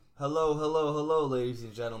Hello, hello, hello, ladies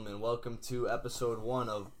and gentlemen. Welcome to episode 1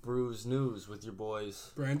 of Brews News with your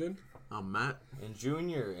boys Brandon. I'm Matt. and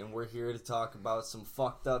Junior, and we're here to talk about some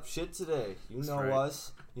fucked up shit today. You know right.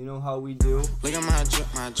 us. You know how we do. Look at my drip,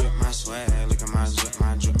 my drip, my swag. Look at my drip,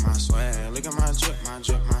 my drip, my swag. Look at my drip, my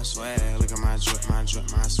drip, my swag. Look at my drip, my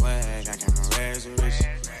drip, my swag. I came from rags to rich.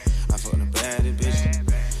 I fucked a baddie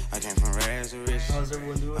bitch. I came from rags to rich. How's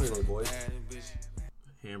everyone doing today, boys?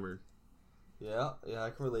 Hammered. Yeah,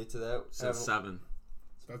 I can relate to that. Since 7.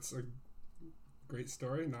 That's a great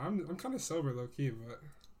story. No, I'm kind of sober, low key,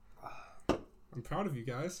 but I'm proud of you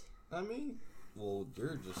guys. I mean, well,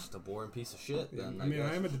 you're just a boring piece of shit. Yeah, Then, I mean,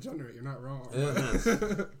 guess. I am a degenerate. You're not wrong.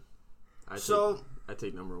 Yeah. I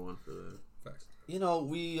take number 1 for that. Facts. You know,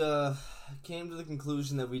 we came to the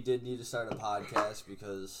conclusion that we did need to start a podcast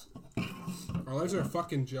because Our lives are a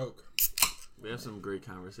fucking joke. We have some great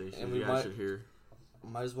conversations And we you guys might- should hear.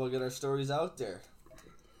 might as well get our stories out there.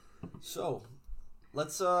 So,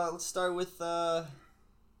 let's start with I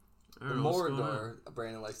the don't know what's going on. Mordor,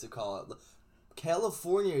 Brandon likes to call it.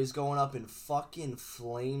 California is going up in fucking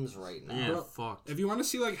flames right now. Yeah, Bro, fuck. If you want to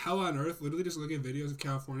see like hell on earth, literally just look at videos of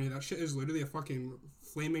California. That shit is literally a fucking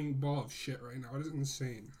flaming ball of shit right now. It is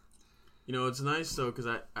insane. You know, it's nice though because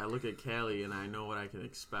I look at Cali and I know what I can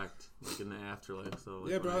expect like in the afterlife. So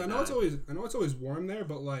like, Yeah, bro. when I know die. it's always warm there,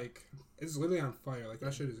 but like it's literally on fire. Like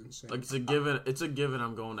that shit is insane. Like it's a given. It's a given.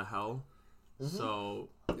 I'm going to hell. So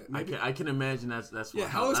Yeah, maybe- I can imagine that's what yeah,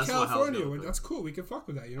 hell hell is that's what hell's California. gonna be. That's cool. We can fuck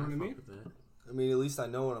with that. You know what I Fuck mean? with that. I mean, at least I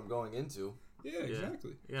know what I'm going into. Yeah, Yeah.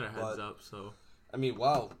 exactly. You got a heads But- up. So I mean,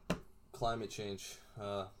 wow, climate change.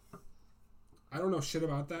 I don't know shit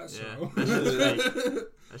about that. So. yeah, that shit's fake.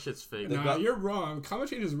 That shit's fake. The Nah, go- you're wrong. Climate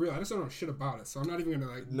change is real. I just don't know shit about it, so I'm not even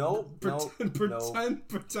gonna like Nope, nope, pretend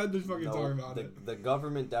to fucking no, talk about it. the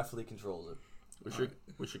government definitely controls it.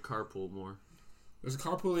 We should carpool more. There's a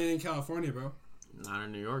carpooling in California, bro. Not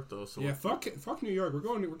in New York though. So Yeah, fuck New York. We're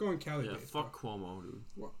going Cali. yeah, days, fuck bro. Cuomo, dude.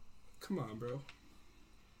 Come on, bro.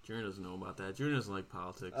 Junior doesn't know about that. Junior doesn't like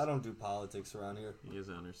politics. I don't do politics around here. He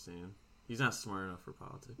doesn't understand. He's not smart enough for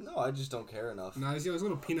politics. No, I just don't care enough. Nah, his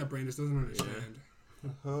little peanut brain just doesn't understand.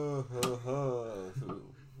 Ho, ho, ho.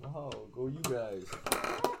 Oh, go you guys.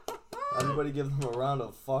 Everybody give them a round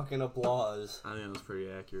of fucking applause. I think that was pretty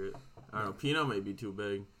accurate. I don't know. Peanut may be too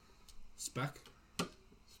big. Speck.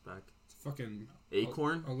 Spec. It's a fucking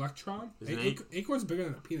Acorn? electron. Is an Acorn's bigger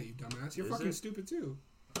than a peanut, you dumbass. You're Is fucking it? stupid too.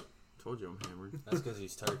 Told you I'm hammered. That's because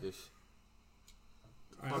he's Turkish.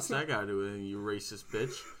 Alright, What's that's that got to do with it, you racist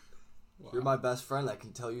bitch? not- You're my best friend. I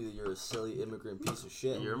can tell you that you're a silly immigrant piece of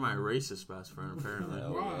shit. You're my racist best friend, apparently.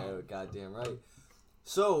 Oh, Wow. yeah, goddamn right.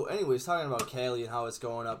 So, anyways, talking about Cali and how it's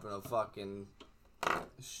going up in a fucking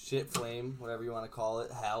shit flame, whatever you want to call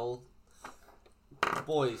it, hell.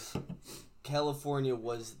 Boys, California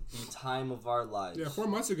was the time of our lives. Yeah, 4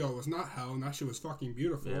 months ago it was not hell, and that shit was fucking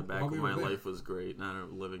beautiful. Yeah, back while when we my were there. life was great, not a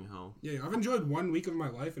living hell. Yeah, I've enjoyed 1 week of my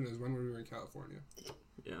life, and it was when we were in California.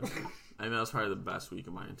 Yeah. I mean, that was probably the best week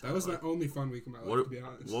of my entire That was life. the only fun week of my life, What, to be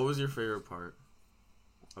honest. what was your favorite part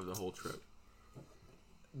of the whole trip?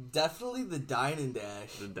 Definitely the dine and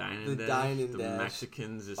dash. The dine The and dash? dine and the dash.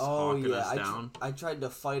 Mexicans just Oh hawking yeah, us down? I tried to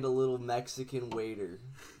fight a little Mexican waiter.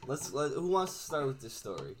 Who wants to start with this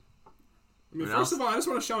story? I mean, When first else- of all, I just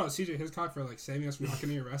want to shout out CJ Hiscock for like saving us from not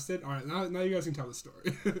getting arrested. All right, now you guys can tell the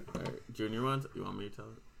story. Junior, you want me to tell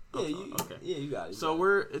it? Yeah, Okay. you got it. So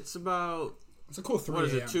it's about, It's a cool 3 what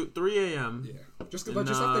is a.m. it, 3 a.m. Yeah, just in, left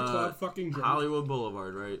the club fucking drunk. Hollywood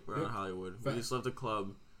Boulevard, right? We're Yep. on Hollywood. Fact. We just left the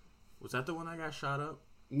club. Was that the one that got shot up?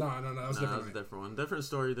 No, that was No, that was different. a different one. Different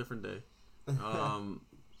story, different day.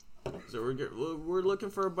 So we're looking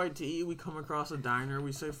for a bite to eat. We come across a diner.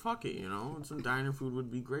 We say, fuck it, and some diner food would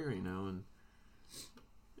be great right now. And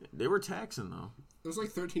they were taxing, though. It was like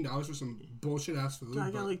 $13 for some bullshit ass food. I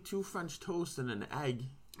got but- like 2 French toast and an egg.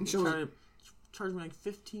 And They shit was- tried to charge me like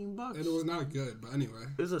 $15. and it was not good, but anyway.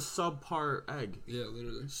 It was a subpar egg. Yeah,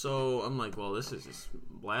 literally. So I'm like, well, this is just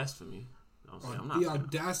blasphemy. I was like, I'm not The paying.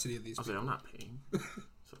 audacity of these I was people. like, I'm not paying.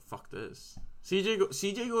 So fuck this. CJ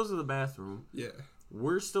goes to the bathroom. Yeah.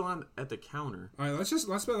 We're still at the counter. All right, let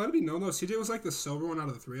it be known though. CJ was like the sober one out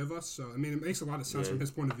of the 3 of us, so I mean, it makes a lot of sense Yeah. from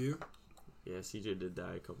his point of view. Yeah, CJ did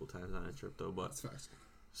die a couple times on that trip though. But That's facts.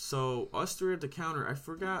 so us 3 at the counter. I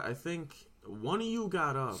forgot. I think one of you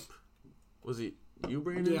got up. Was it you,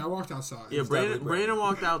 Brandon? Yeah, I walked outside. Yeah, definitely Brandon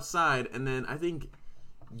walked outside, and then I think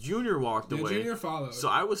Junior walked Yeah, away. Junior followed. So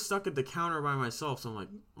I was stuck at the counter by myself. So I'm like,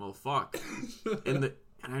 well, fuck. And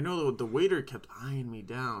I know the waiter kept eyeing me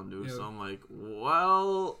down, dude. Yeah. So I'm like,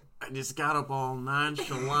 well, I just got up all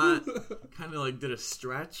nonchalant, kind of like did a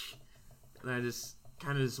stretch, and I just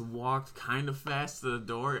kind of just walked kind of fast to the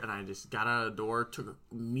door, and I just got out of the door, took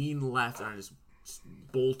a mean left, and I just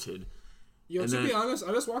bolted. Yo, And to then- be honest,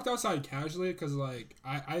 I just walked outside casually because, like,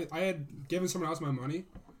 I had given someone else my money.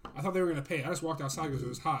 I thought they were going to pay. I just walked outside because it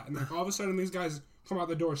was hot. And, like, all of a sudden, these guys come out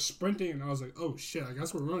the door sprinting, and I was like, oh, shit, I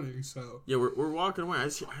guess we're running, so. Yeah, we're walking away. I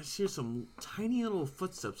hear some tiny little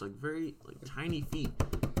footsteps, like very like tiny feet.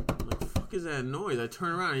 I'm like, the fuck is that noise? I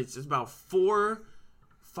turn around. It's just about 4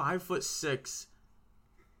 5'6"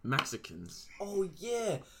 Mexicans. Oh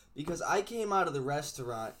yeah, because I came out of the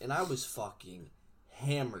restaurant and I was fucking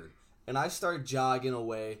hammered, and I start jogging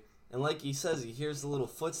away, and like he says, he hears the little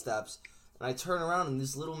footsteps, and I turn around and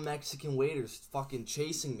this little Mexican waiter's fucking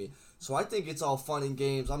chasing me. So I think it's all fun and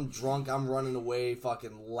games. I'm drunk, I'm running away,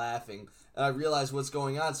 fucking laughing, and I realize what's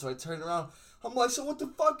going on. So I turn around. I'm like, so what the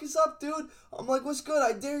fuck is up, dude? I'm like, what's good?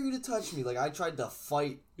 I dare you to touch me. Like, I tried to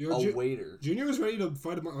fight Yo, a waiter. Junior was ready to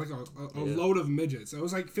fight a load of midgets. It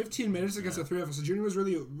was like 15 minutes against the three of us. So Junior was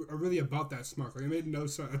really about that smoke. Like, it made no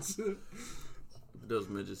sense. Those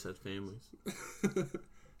midgets had families.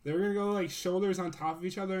 They were gonna go like shoulders on top of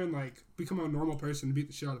each other and like become a normal person and beat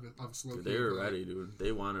the shit out of it. Of slow. Dude, they were ready, dude.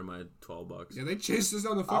 They wanted my $12. Yeah, they chased us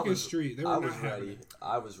down the fucking street. They were I not was having ready. it.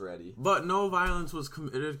 I was ready. But no violence was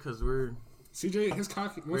committed because we're... CJ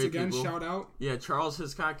Hiscock once Great again people. shout out. Yeah, Charles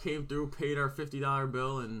Hiscock came through, paid our $50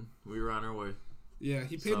 bill, and we were on our way. Yeah,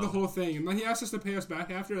 he paid the whole thing, and then he asked us to pay us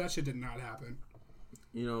back after. That shit did not happen.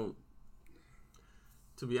 You know,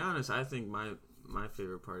 to be honest, I think my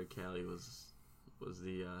favorite part of Cali was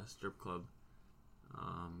the strip club.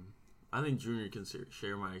 I think Junior can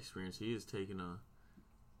share my experience. He is taking a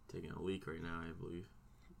leak right now, I believe.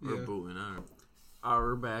 Or Yeah. booting. I don't know.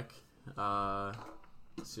 We're back.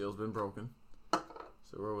 Seal's been broken.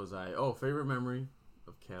 So where was I? Oh, favorite memory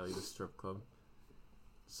of Cali, the strip club.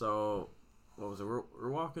 So, what was it? We're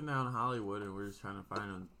walking down Hollywood, and we're just trying to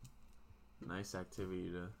find a nice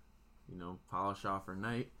activity to, polish off our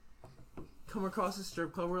night. Come across a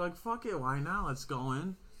strip club. We're like, fuck it, why not? Let's go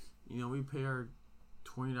in. We pay our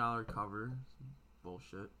 $20 cover.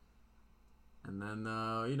 Bullshit. And then,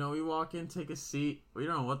 we walk in, take a seat. We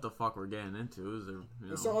don't know what the fuck we're getting into. Is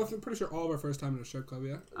there, So I'm pretty sure all of our first time in a strip club,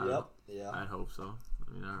 yeah? Yep. Yeah. I'd hope so.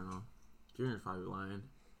 I don't know. Junior's probably lying.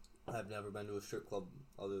 I've never been to a strip club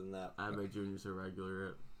other than that. I bet Junior's a regular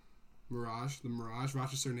at... The Mirage,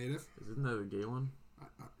 Rochester native. Isn't that a gay one?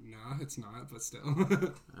 Nah, it's not, but still. I know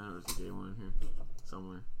there's a gay one in here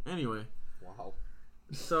somewhere. Anyway, Wow.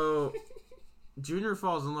 so Junior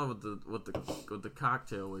falls in love with the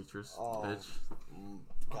cocktail waitress, Oh. bitch.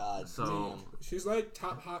 God So She's like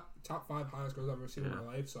top 5 highest girls I've ever seen in Yeah.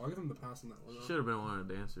 my life, so I'll give him the pass on that one. should have been one of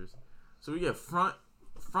the dancers. So we get front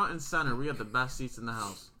and center. We got the best seats in the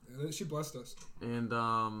house. And then she blessed us. And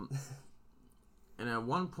and at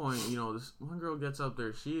one point, this one girl gets up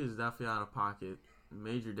there. She is definitely out of pocket,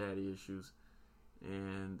 major daddy issues,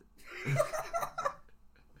 and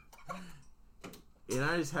and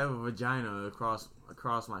I just have a vagina across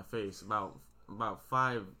my face, about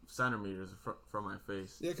 5 centimeters from my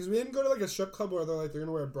face. Yeah, because we didn't go to like a strip club where they're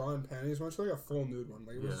gonna wear a bra and panties. We went to like a full nude one.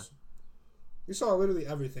 Like it was, we saw literally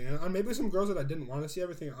everything, and maybe some girls that I didn't want to see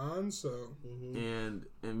everything on. So And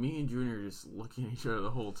me and Junior are just looking at each other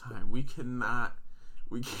the whole time. We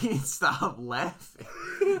can't stop laughing.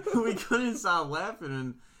 We couldn't stop laughing,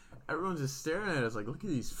 and everyone's just staring at us like, look at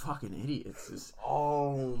these fucking idiots. Just,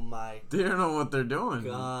 Oh my they don't know what they're doing.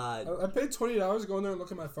 God. I paid $20 to go in there and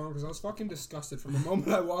look at my phone because I was fucking disgusted from the moment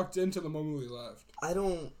I walked in to the moment we left. I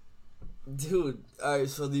don't. Dude, alright,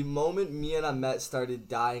 so the moment me and Ahmet started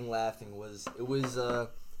dying laughing was the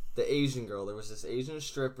Asian girl. There was this Asian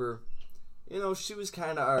stripper. She was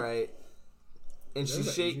kind of alright. And she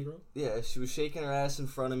she was shaking her ass in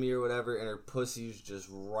front of me or whatever, and her pussy's just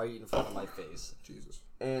right in front of my face. Jesus.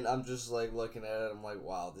 And I'm just like looking at it, I'm like,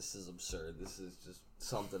 wow, this is absurd. This is just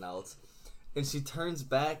something else. And she turns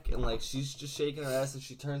back and like she's just shaking her ass, and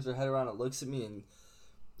she turns her head around and looks at me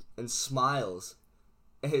and smiles.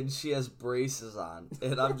 And she has braces on.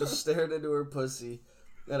 And I'm just staring into her pussy.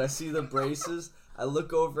 And I see the braces. I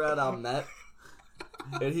look over at Ahmet.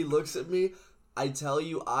 And he looks at me. I tell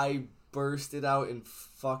you, I bursted out in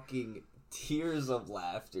fucking tears of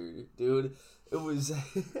laughter, dude. It was...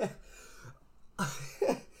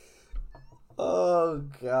 Oh,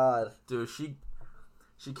 God. Dude, she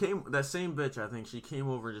came, that same bitch, I think, she came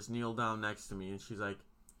over and just kneeled down next to me, and she's like,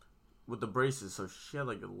 with the braces, so she had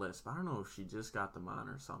like a lisp. I don't know if she just got them on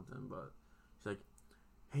or something, but she's like,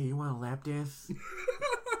 hey, you want a lap dance?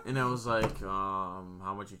 And I was like,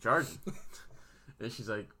 how much you charging? And she's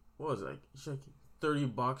like, what was it? Like, she's like,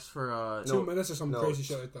 $30 for 2 minutes or some no, crazy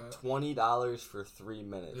shit like that. $20 for 3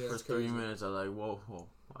 minutes. Yeah. for it's 3 crazy. minutes. I was like, whoa.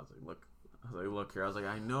 I was like, look here. I was like,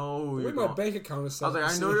 I know The way you're my going. bank account is set. I was like,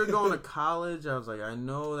 I up, know see? you're going to college. I was like, I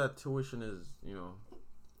know that tuition is,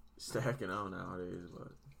 stacking out nowadays, but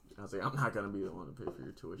I was like, I'm not gonna be the one to pay for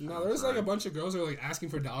your tuition. No, I'm there was sorry. like a bunch of girls that were like asking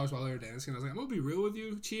for dollars while they were dancing. I was like, I'm gonna be real with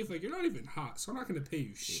you, Chief. Like, you're not even hot, so I'm not gonna pay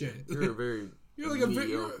you shit. You're a very You're like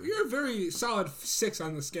mediocre. you're a very solid 6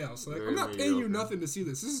 on the scale. So like, Very I'm not paying you mediocre. nothing to see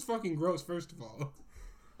this. This is fucking gross. First of all,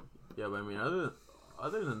 Yeah, but I mean,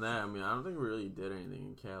 other than that, I mean, I don't think we really did anything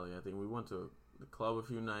in Cali. I think we went to the club a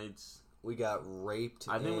few nights. We got raped.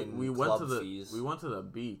 I think in we went to club fees. we went to the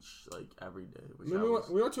beach like every day. I Which mean, I was,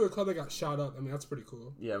 we went to a club that got shot up. I mean, that's pretty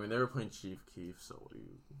cool. yeah, I mean, they were playing Chief Keef. So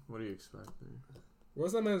what do you expect? Man?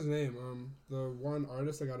 What's that man's name? The one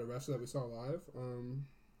artist that got arrested that we saw live.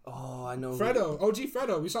 Oh, I know. Fredo, OG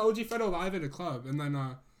Fredo. We saw OG Fredo live at a club, and then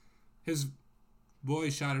his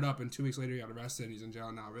boy shot it up, and 2 weeks later he got arrested, and he's in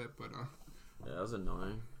jail now. Rip, but Yeah, that was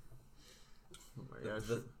annoying. Oh my gosh.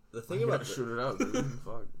 The thing I about gotta shoot it up, dude.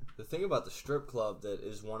 Fuck. the thing about the strip club that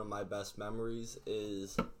is one of my best memories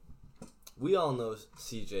is we all know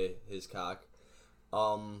CJ, his cock.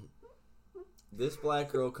 This black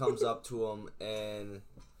girl comes up to him and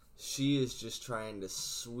she is just trying to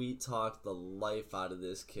sweet talk the life out of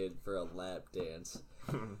this kid for a lap dance.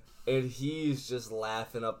 And he's just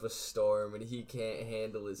laughing up a storm and he can't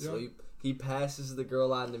handle it. So he passes the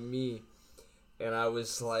girl on to me. And I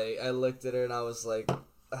was like, I looked at her and I was like,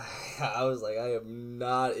 I am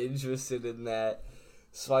not interested in that.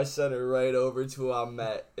 So I sent her right over to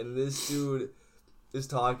Ahmet. And this dude is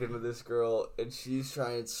talking to this girl and she's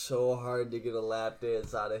trying so hard to get a lap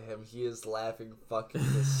dance out of him. He is laughing fucking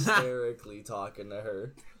hysterically talking to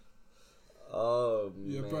her. Oh,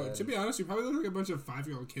 yeah, man. bro. To be honest, we probably looked like a bunch of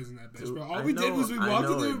 5-year-old kids in that bitch, Dude, bro. All I we did know- was we I walked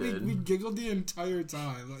know in we there, did. we giggled the entire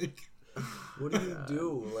time, like. What do you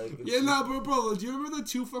do? Like, it's Yeah, no, bro, do you remember the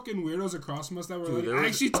two fucking weirdos across from us that were Dude, there like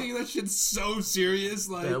was- actually taking that shit so serious?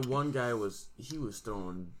 Like, That one guy was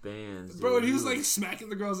throwing bands, bro, dude. and he was like smacking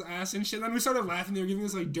the girl's ass and shit. And then we started laughing. They were giving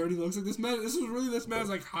us like dirty looks. Like, this was really this man's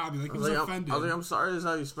like hobby. Like, he was offended. I was like, I'm sorry, this is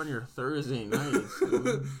how you spend your Thursday nights.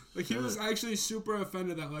 Dude. Like, he was actually super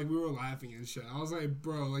offended that like we were laughing and shit. I was like,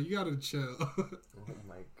 bro, like, you gotta chill. oh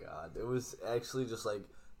my god. It was actually just like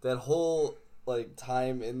that whole like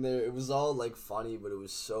time in there. It was all like funny, but it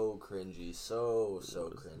was so cringy. So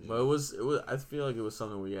cringy. But it was. I feel like it was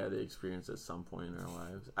something we had to experience at some point in our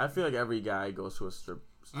lives. I feel like every guy goes to a strip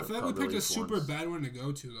I feel like we club at picked a least super once. bad one to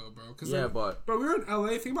go to though, bro. Cause Yeah, like, but bro, we were in LA.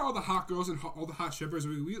 Think about all the hot girls and all the hot strippers. I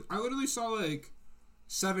literally saw like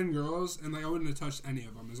 7 girls, and like I wouldn't have touched any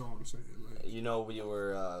of them. Is all I'm saying. Like, You know,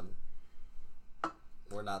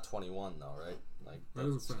 we're not 21 though, right? Like That is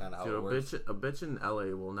a that's fact. kind of how dude, it works. a bitch in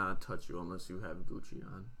LA will not touch you unless you have Gucci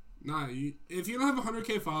on. nah, if you don't have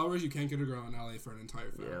 100K followers, you can't get a girl in LA for an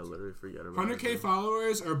entire fact. Yeah, literally forget about 100K it. dude.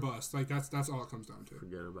 followers or bust. Like that's all it comes down to.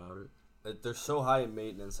 Forget about it. They're so high in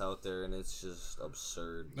maintenance out there, and it's just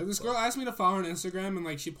absurd. Like this girl asked me to follow her on Instagram, and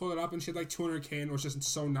like she pulled it up, and she had like 200K, and it was just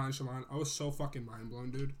so nonchalant. I was so fucking mind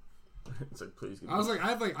blown, dude. It's like, please give I was like,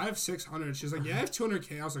 I have 600. She's like, yeah, I have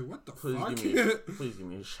 200K. I was like, what the please fuck? please give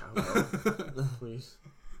me a shout out. Please.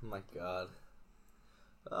 Oh my god.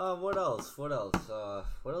 What else? What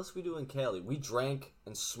else we do in Cali? We drank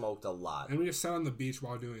and smoked a lot. And we just sat on the beach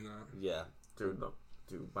while doing that. Yeah. Dude,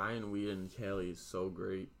 buying weed in Cali is so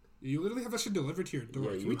great. You literally have that shit delivered to your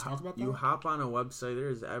door. Can we talk about that? You hop on a website,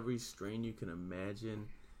 there's every strain you can imagine.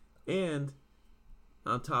 And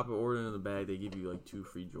on top of ordering in the bag, they give you like 2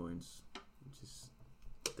 free joints.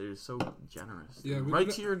 They're so generous. Yeah, right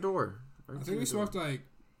to your door. Right I to think we your door. smoked like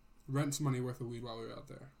rent's money worth of weed while we were out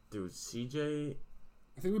there. Dude, CJ.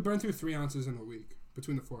 I think we burned through 3 ounces in a week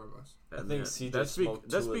between the 4 of us. I think CJ that's smoked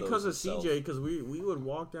that's 2 of because of those himself. CJ, because we would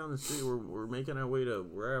walk down the street, we're making our way to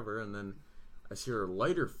wherever, and then I see her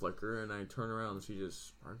lighter flicker, and I turn around and she just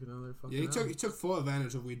sparking another fucking. Yeah, he took full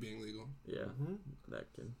advantage of weed being legal. Yeah, that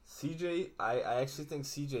kid. CJ, I actually think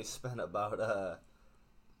CJ spent about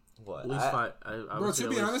what? At least five. I Bro, would say to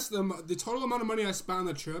at be least- honest, the total amount of money I spent on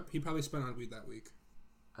the trip, he probably spent on weed that week.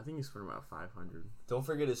 I think he spent about 500. Don't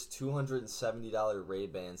forget his $270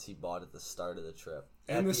 Ray-Bans he bought at the start of the trip.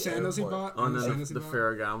 And At the sandals he airport. bought. On and the sandals he bought.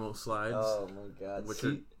 Ferragamo slides, Oh my god. which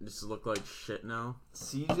just look like shit now.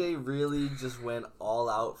 CJ really just went all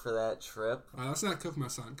out for that trip. Let's not cook my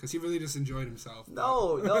son, because he really just enjoyed himself.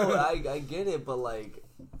 No, I get it, but like,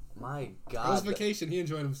 my On his god. vacation, he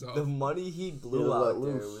enjoyed himself. The money he blew Yeah, out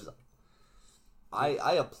let there loose. was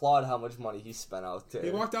I applaud how much money he spent out there.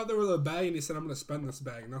 He walked out there with a bag and he said, "I'm gonna spend this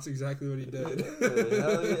bag," and that's exactly what he did.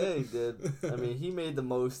 Hell yeah, he did. I mean, he made the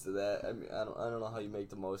most of that. I mean, I don't know how you make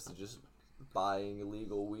the most of just buying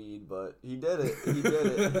illegal weed, but he did it. He did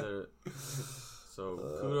it. He did it. So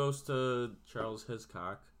kudos to Charles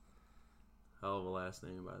Hiscock. Hell of a last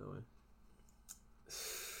name, by the way.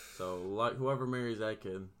 So like whoever marries that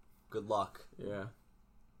kid, Good luck. yeah,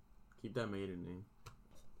 keep that maiden name.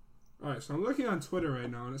 Alright, so I'm looking on Twitter right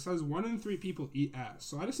now, and it says 1 in 3 people eat ass.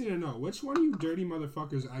 So I just need to know, which one of you dirty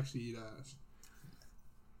motherfuckers actually eat ass?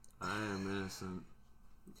 I am innocent.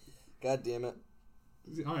 God damn it.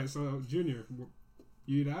 Alright, so Junior,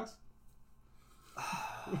 you eat ass?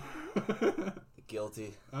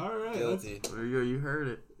 Guilty. Alright, Guilty. There you go. You heard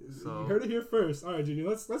it. So you heard it here first. Alright, Junior,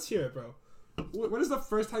 let's hear it, bro. What is the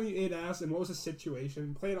first time you ate ass, and what was the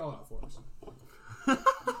situation? Play it all out for us.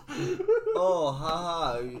 Oh,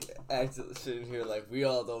 haha. We acted sitting here like we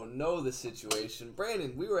all don't know the situation.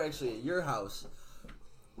 Brandon, we were actually at your house.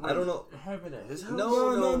 I don't know. Having at his house.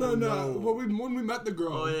 No. When we met the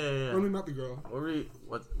girl. Oh yeah. When we met the girl.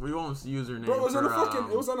 We won't use her name. Bro, it was for,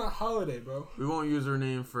 it was on a holiday, bro. We won't use her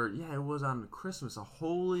name for. Yeah, it was on Christmas.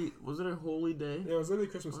 Was it a holy day? Yeah, it was literally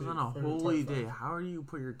Christmas Eve. It was on a holy day. How are you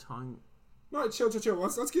put your tongue? No, chill.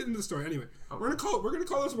 Let's get into the story. Anyway, Okay. we're gonna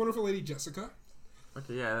call this wonderful lady Jessica.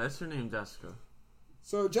 Okay, yeah, that's her name, Jessica.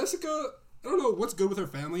 So Jessica, I don't know what's good with her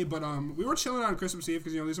family, but we were chilling on Christmas Eve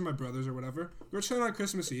because these are my brothers or whatever. We were chilling on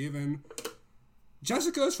Christmas Eve, and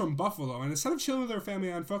Jessica is from Buffalo, and instead of chilling with her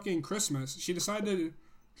family on fucking Christmas, she decided to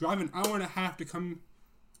drive an hour and a half to come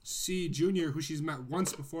see Junior, who she's met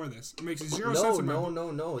once before this. It makes zero sense.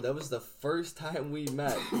 No. That was the first time we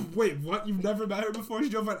met. Wait, what? You've never met her before? She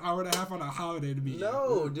drove an hour and a half on a holiday to meet you.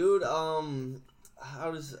 No, dude.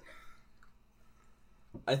 How does?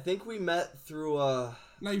 I think we met through.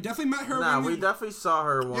 No, you definitely met her. Nah, when we definitely saw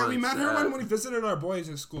her once. Yeah, we met her when we visited our boys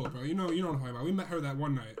at school, bro. You know what I'm talking about. We met her that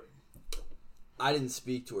one night. I didn't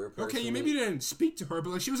speak to her personally. Okay, you maybe didn't speak to her, but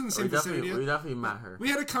like she was in the same vicinity. We definitely met her. We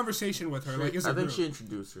had a conversation with her, like as a I think group. she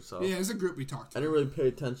introduced herself. Yeah, as a group we talked to. I didn't really pay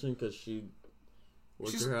attention because she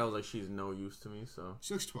looked She's- at her. I was like, she's no use to me. So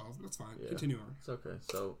She looks 12. That's fine. Yeah. Continue on. it's okay.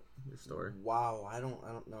 So your story. Wow, I don't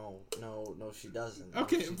know. No, she doesn't. No,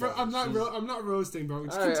 Okay, she bro, doesn't. I'm not roasting, bro.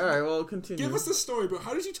 Just All right. continue. Well, continue. Give us the story, bro.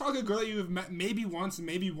 How did you talk to a girl that you have met maybe once, and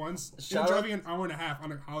you're Shout driving an hour and a half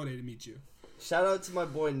on a holiday to meet you? Shout out to my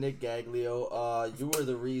boy Nick Gaglio. You were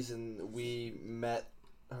the reason we met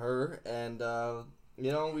her, and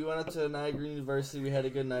we went up to Niagara University. We had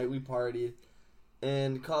a good night. We partied,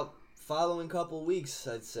 and following couple weeks,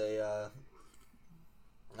 I'd say.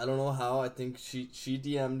 I don't know how. I think she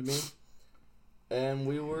DM'd me, and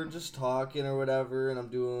we were just talking or whatever. And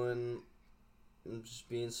I'm just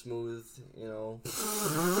being smooth,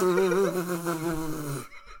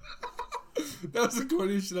 That was the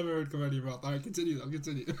corniest shit I've ever heard come out of your mouth. All right, continue.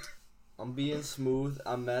 I'm being smooth.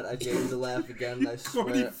 I'm met. I dare you to laugh again. I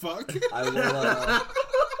Corny swear. fuck. I will.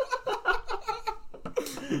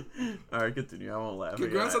 All right, continue. I won't laugh.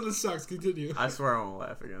 Congrats again. on the sucks. Continue. I swear I won't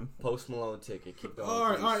laugh again. Post Malone ticket. Keep going.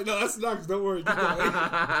 All right. No, that's nuts. Don't worry. Keep going.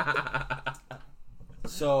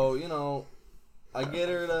 So, I get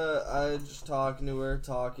her to, I just talking to her,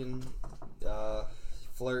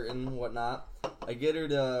 flirting, whatnot. I get her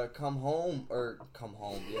to come home,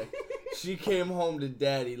 yeah. She came home to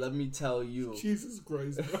daddy, let me tell you. Jesus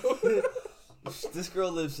Christ, bro. This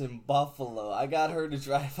girl lives in Buffalo. I got her to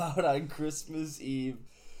drive out on Christmas Eve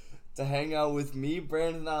to hang out with me.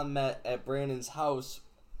 Brandon and I met at Brandon's house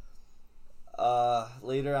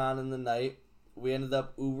later on in the night. We ended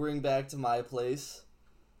up Ubering back to my place.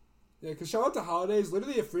 Yeah, because shout out to holidays.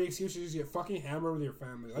 Literally a free excuse to just get fucking hammered with your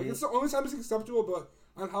family. Like, it's the only time it's acceptable, but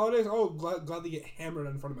on holidays, gladly get hammered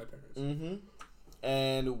in front of my parents. Mm-hmm.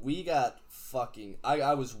 And we got fucking...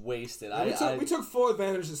 I was wasted. Yeah, we took full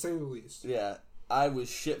advantage, to say the least. Yeah. I was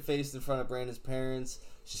shit-faced in front of Brandon's parents.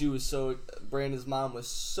 Brandon's mom was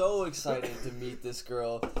so excited to meet this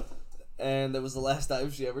girl. And that was the last time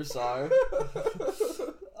she ever saw her.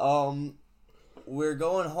 We're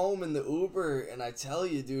going home in the Uber, and I tell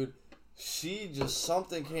you, dude...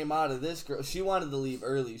 something came out of this girl. She wanted to leave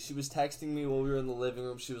early. She was texting me while we were in the living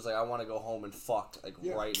room. She was like, I want to go home and fuck,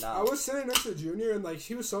 right now. I was sitting next to Junior, and,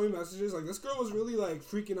 she was sending messages. This girl was really,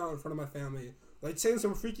 freaking out in front of my family. Saying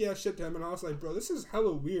some freaky-ass shit to him, and I was like, bro, this is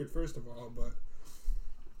hella weird, first of all, but...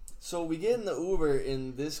 So we get in the Uber,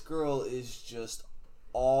 and this girl is just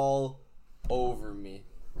all over me.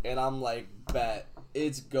 And I'm like, bet,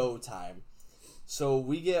 it's go time. So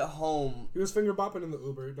we get home. He was finger bopping in the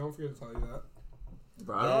Uber. Don't forget to tell you that.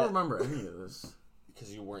 Bro, I don't remember any of this.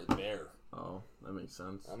 Because you weren't there. Oh, that makes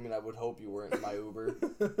sense. I mean, I would hope you weren't in my Uber.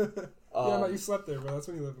 Yeah, you slept there, bro. That's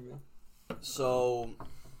when you lived with me. So,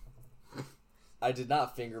 I did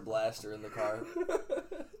not finger blast her in the car.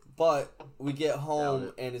 But we get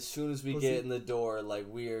home, and as soon as we get in the door, like,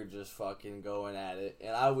 we are just fucking going at it.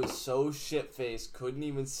 And I was so shit-faced, couldn't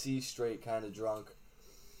even see straight, kind of drunk.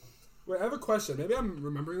 Wait, I have a question. Maybe I'm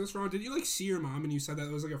remembering this wrong. Did you, like, see your mom and you said that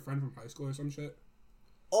it was, like, a friend from high school or some shit?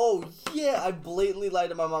 Oh, yeah, I blatantly lied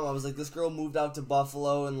to my mom. I was like, this girl moved out to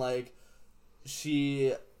Buffalo, and, like,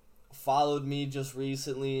 she followed me just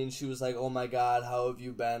recently, and she was like, oh my god, how have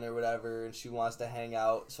you been, or whatever, and she wants to hang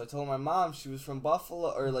out. So I told my mom she was from Buffalo,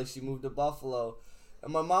 or, like, she moved to Buffalo,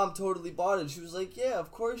 and my mom totally bought it. She was like, yeah,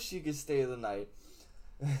 of course she could stay the night.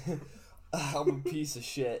 I'm a piece of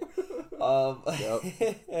shit.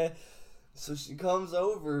 Yep. So she comes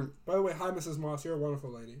over. By the way, hi, Mrs. Moss. You're a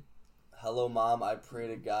wonderful lady. Hello, Mom. I pray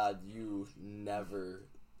to God you never,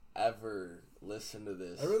 ever listen to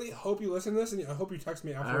this. I really hope you listen to this, and I hope you text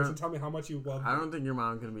me afterwards and tell me how much you love me. I don't think your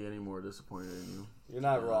mom can be any more disappointed in you. You're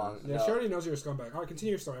not wrong. Yeah, no. she already knows you're a scumbag. All right,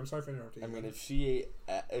 continue your story. I'm sorry for interrupting you. I mean, if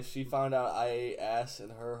she found out I ate ass in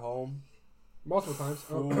her home, multiple times.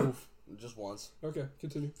 Oh. oof, just once. Okay,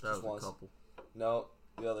 continue. That was once. a couple. No,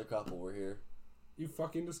 the other couple were here. You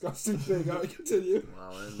fucking disgusting thing. All right, continue.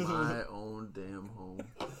 Wow, in my own damn home.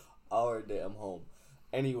 Our damn home.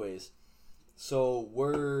 Anyways, so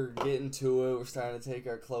we're getting to it. We're starting to take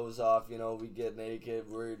our clothes off. You know, we get naked.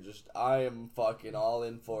 I am fucking all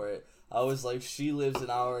in for it. I was like, she lives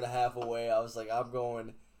an hour and a half away. I was like, I'm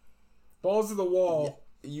going. Balls to the wall.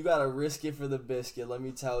 You gotta risk it for the biscuit, let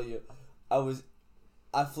me tell you.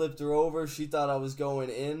 I flipped her over. She thought I was going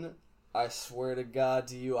in. I swear to God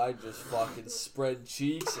to you, I just fucking spread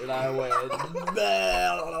cheeks and I went,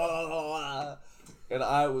 and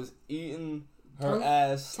I was eating her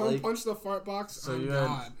ass. Tongue like, punch the fart box. So you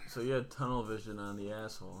had tunnel vision on the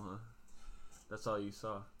asshole, huh? That's all you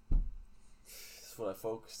saw. that's what I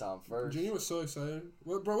focused on first. Junior was so excited.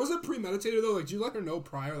 Well, bro, was it premeditated though? Like, did you let her know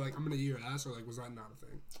prior, like, I'm gonna eat your ass, or like, was that not a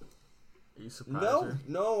thing? Are you surprised her?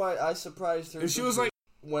 No, I surprised her. And she was like,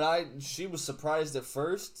 she was surprised at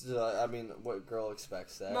first. I mean, what girl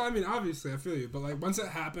expects that? no, I mean, obviously, I feel you, but like, once it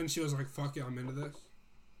happened, she was like, fuck yeah, I'm into this.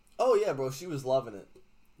 Oh yeah, bro, she was loving it.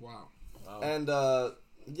 Wow. And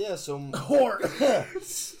yeah, so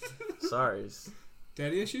Sorry.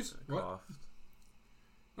 Daddy issues? What? Coughed.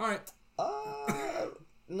 All right.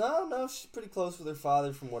 No, she's pretty close with her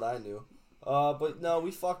father from what I knew. But no,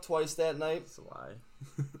 we fucked twice that night. That's a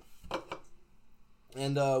lie.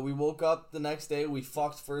 And we woke up the next day. We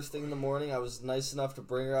fucked first thing in the morning. I was nice enough to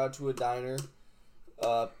bring her out to a diner,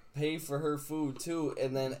 pay for her food too.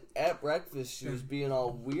 And then at breakfast, she was being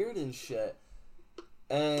all weird and shit.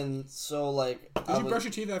 And so, like, Did you brush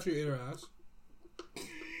your teeth after you ate her ass?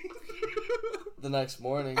 the next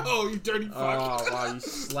morning? Oh, you dirty fuck. Oh, wow, you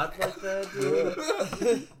slept like that, dude?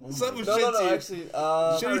 Slept with No, shit teeth. actually,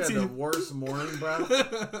 You had the teeth. worst morning breath.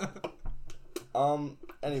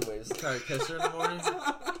 anyways. Try to kiss her in the morning.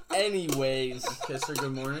 Anyways, Kiss her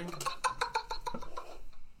good morning.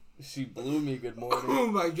 she blew me good morning. Oh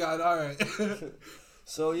my god, alright.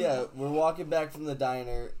 So yeah, we're walking back from the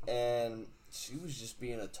diner, and she was just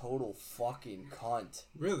being a total fucking cunt.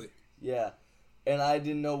 Really? Yeah. And I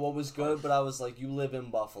didn't know what was good, but I was like, you live in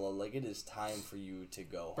Buffalo. Like, it is time for you to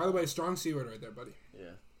go. By the way, strong C word right there, buddy.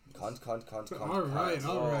 Yeah. Cunt. Alright, cunt. alright.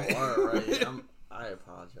 Oh, alright. I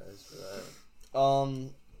apologize for that.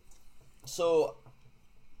 So,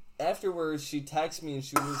 afterwards, she texted me, and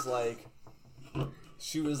she was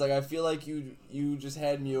like, I feel like you just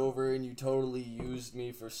had me over, and you totally used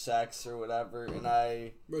me for sex or whatever, and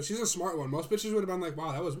I... But she's a smart one. Most bitches would have been like,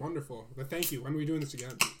 wow, that was wonderful. But thank you. When are we doing this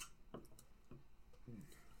again?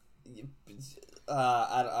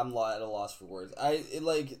 I'm at a loss for words.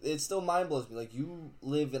 It still mind blows me. Like, you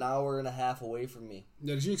live an hour and a half away from me.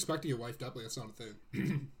 Yeah, did you expect to get wifed up? Like, that's not a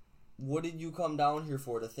thing. What did you come down here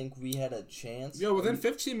for? To think we had a chance? Yo, within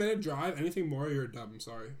 15-minute drive, anything more, you're a dub. I'm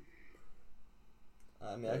sorry.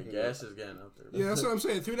 I mean, Yeah, gas is getting up there. Yeah, that's what I'm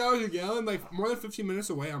saying. $3 a gallon, like more than 15 minutes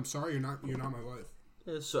away. I'm sorry, you're not my wife.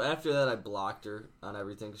 Yeah, so after that, I blocked her on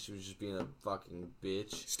everything because she was just being a fucking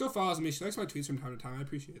bitch. She still follows me. She likes my tweets from time to time. I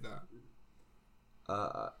appreciate that.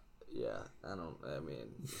 Yeah, I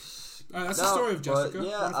mean... That's the story of Jessica. But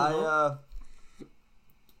yeah,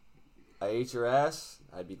 I ate your ass.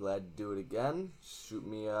 I'd be glad to do it again. Shoot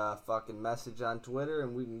me a fucking message on Twitter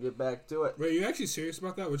and we can get back to it. Wait, are you actually serious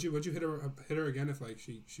about that? Would you hit her again if like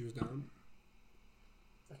she was down?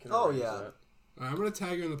 Oh yeah. I'm gonna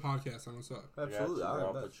tag you in the podcast on what's up. Absolutely. I'll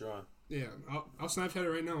I'll put you on. Yeah, I'll Snapchat it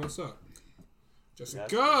right now. What's up?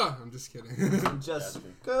 Jessica! I'm just kidding.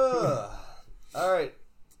 Jessica. All right.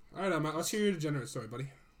 All right, Matt, let's hear your degenerate story, buddy.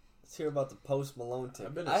 Let's hear about the Post Malone thing.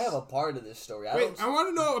 been I have a part of this story. I want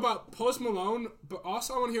to know about Post Malone, but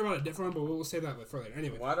also I want to hear about a different one, but we'll save that for later.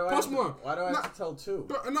 Anyway, Post Malone. Why do I have to tell two?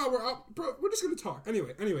 Bro, no, we're just gonna talk.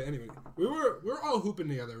 Anyway. We were all hooping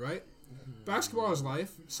together, right? Basketball is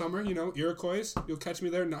life. Summer, Iroquois. You'll catch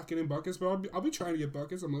me there not getting buckets, but I'll be trying to get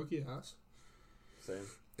buckets. I'm low-key ass. Same.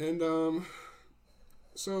 And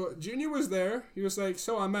so Junior was there. He was like,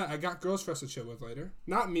 "So I'm I got girls for us to chill with later.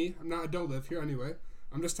 Not me. I don't live here anyway.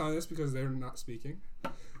 I'm just telling this because they're not speaking."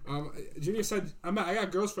 Junior said, I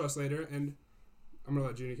got girls for us later, and I'm gonna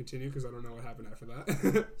let Junior continue because I don't know what happened after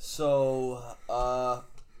that. So,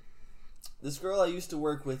 this girl I used to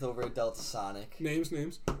work with over at Delta Sonic. Names.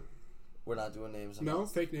 We're not doing names. No,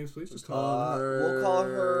 fake names, please. Just call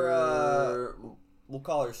We'll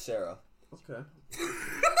call her Sarah. Okay.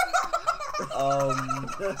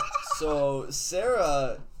 So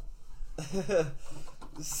Sarah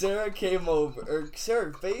came over, or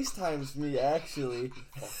Sarah FaceTimes me actually.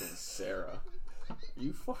 Fucking Sarah. Are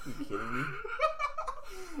you fucking kidding me?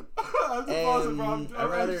 I'm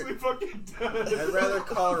actually fucking dead. I'd rather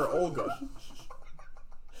call her Olga.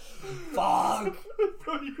 Fuck.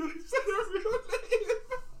 Bro, you really said her real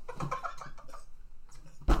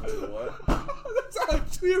name. What? That's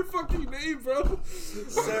actually your fucking name, bro.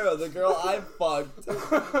 Sarah, the girl I fucked.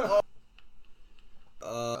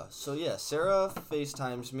 So yeah, Sarah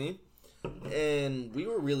FaceTimes me, and we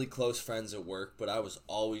were really close friends at work, but I was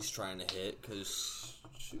always trying to hit because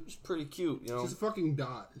she was pretty cute, She's a fucking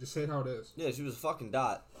dot. Just say it how it is. Yeah, she was a fucking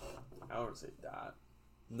dot. I wouldn't say dot.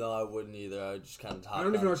 No, I wouldn't either. I just kind of hopped I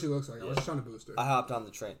don't even on. know what she looks like. I was just trying to boost her. I hopped on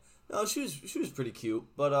the train. No, she was pretty cute,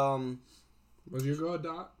 but Was your girl a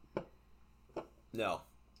dot? no,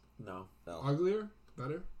 Uglier?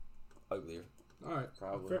 Better? uglier. All right.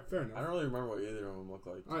 Probably. Fair enough. I don't really remember what either of them look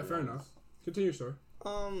like. All right, fair enough. Continue your story.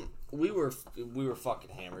 We were fucking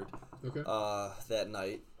hammered Okay. that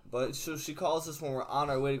night, but so she calls us when we're on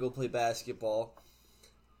our way to go play basketball,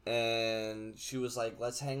 and she was like,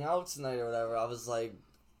 "Let's hang out tonight" or whatever. I was like,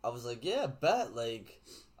 "Yeah, bet." Like,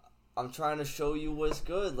 I'm trying to show you what's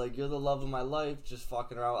good. Like, you're the love of my life. Just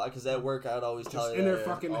fucking around. Because at work, I'd always tell her in that. her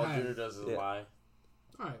fucking All head. Junior does is lie.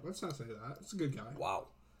 All right, let's not say that. It's a good guy. Wow.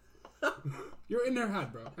 You're in their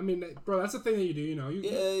head, bro. I mean, bro, that's the thing that you do. You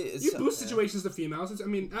boost situations to females.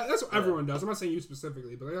 That's what everyone does. I'm not saying you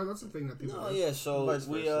specifically, but that's the thing that people. No, do. yeah. So Vice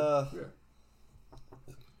we versa.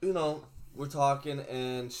 we're talking,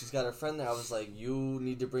 and she's got her friend there. I was like, "You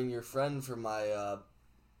need to bring your friend for my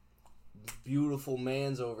beautiful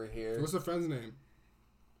man's over here." What's the friend's name?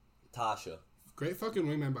 Tasha. Great fucking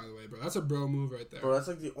wingman, by the way, bro. That's a bro move right there. Bro, that's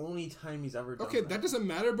like the only time he's ever done that doesn't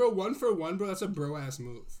matter, bro. 1 for 1, bro. That's a bro ass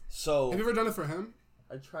move. So Have you ever done it for him?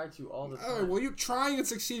 I try to all the time. Oh, well, you trying and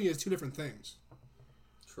succeeding is two different things.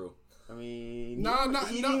 true. I mean,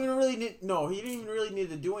 he didn't even really need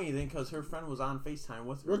to do anything because her friend was on FaceTime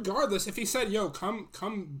with her. Regardless, if he said, "Yo, come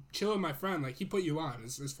chill with my friend," like he put you on.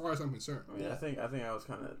 As far as I'm concerned. I mean, I think I was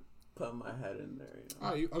kind of putting my head in there.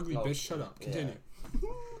 Oh, you ugly bitch! Shut up. Continue.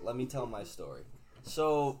 Let me tell my story.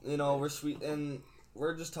 So we're sweet, and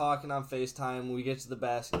we're just talking on FaceTime. We get to the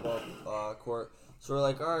basketball court, so we're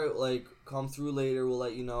like, "All right, like come through later. We'll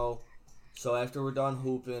let you know." So after we're done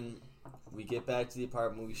hooping, we get back to the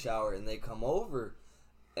apartment, we shower, and they come over.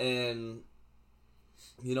 And,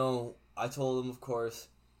 I told them, of course,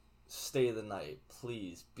 stay the night.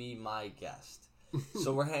 Please, be my guest.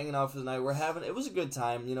 So we're hanging out for the night. It was a good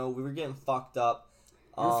time. We were getting fucked up.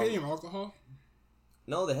 You're feeding them alcohol?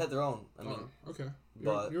 No, they had their own. I mean, okay.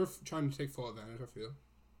 But you're trying to take full advantage, I feel.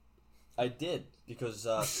 I did, because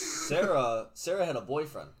Sarah had a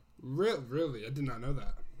boyfriend. Really? I did not know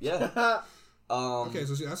that. Yeah. Okay,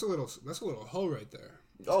 so see, that's a little hoe right there.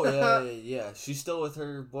 Oh yeah. She's still with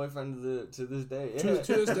her boyfriend to this day. Yeah.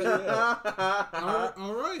 To this day. Yeah.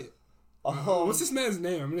 All right. What's this man's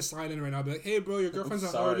name? I'm gonna slide in right now. Be like, "Hey, bro, your girlfriend's a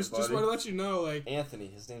hoe. Just want to let you know, like, Anthony.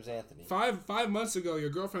 His name's Anthony. 5 months ago,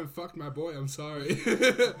 your girlfriend fucked my boy. I'm sorry.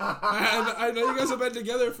 I know you guys have been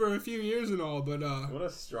together for a few years and all, but what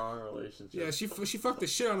a strong relationship. yeah, she fucked the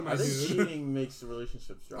shit out of my I think dude. cheating makes the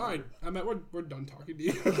relationship stronger. All right, we're done talking to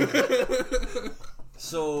you.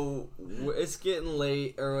 So it's getting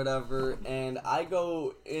late or whatever, and I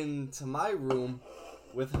go into my room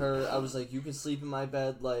with her. I was like, "You can sleep in my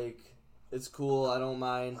bed, like it's cool. I don't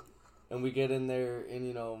mind." And we get in there,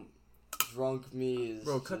 and drunk me is.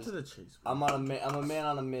 Bro, cut to the chase. Bro. I'm a man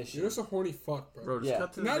on a mission. You're just a horny fuck, bro. Bro, just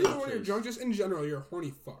cut to the Not chase. even when you're drunk, just in general, you're a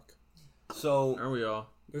horny fuck. So Are we all?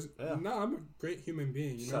 Yeah. No, I'm a great human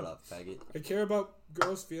being. You shut know? up, faggot. I care about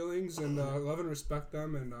girls' feelings and love and respect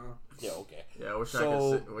them. And Yeah, okay. Yeah, I wish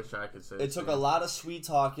I could say. It took a lot of sweet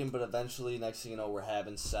talking, but eventually, next thing you know, we're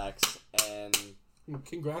having sex, and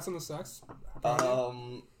congrats on the sex.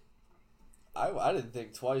 I didn't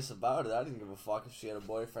think twice about it. I didn't give a fuck if she had a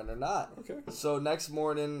boyfriend or not. Okay. So next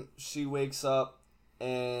morning, she wakes up,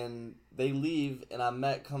 and they leave, and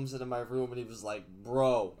Ahmet comes into my room, and he was like,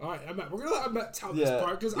 "Bro." All right, we're gonna let Ahmet tell Yeah, this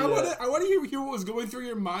part because I want to hear what was going through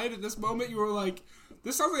your mind at this moment. You were like,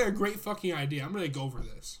 "This sounds like a great fucking idea. I'm gonna go for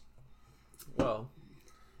this." Well,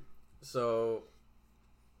 so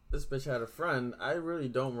this bitch had a friend. I really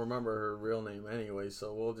don't remember her real name anyway,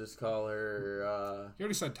 so we'll just call her. You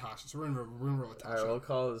already said Tasha, so we're gonna roll with All right, Tasha. we'll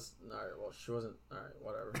call this. All right, well, she wasn't. All right,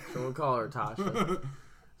 whatever. So we'll call her Tasha.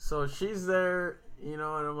 So she's there, you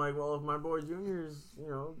know, and I'm like, well, if my boy Junior's, you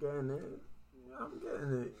know, getting it, I'm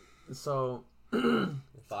getting it. So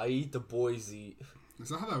If I eat, the boys eat. Is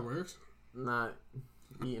that how that works? not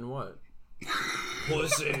eating what?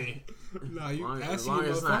 Pussy. No, you As ass long you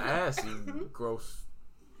as it's not motherfucker. ass, you gross,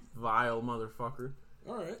 vile motherfucker.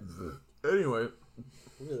 All right. Anyway,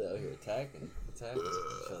 We're really out here attacking each other.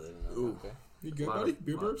 Ooh. Okay. You good, buddy?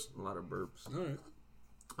 Beer burps. A lot of burps.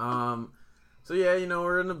 All right. So yeah, you know,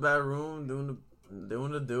 we're in the bedroom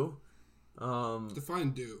doing the do.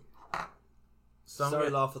 Define do.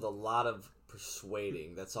 Started off with a lot of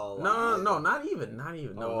persuading. That's all. No, not even. No,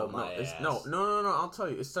 Oh, no. my It's, ass. no. I'll tell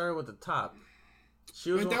you. It started with the top.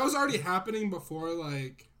 She was. Like, that was already happening before,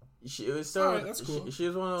 like. It started. Alright, that's cool. She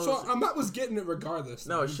was one of those. So Ahmet was getting it regardless.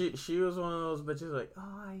 No, then. she was one of those bitches like,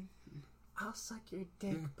 oh, I'll suck your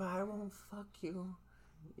dick, but I won't fuck you.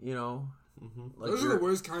 You know, like Those are the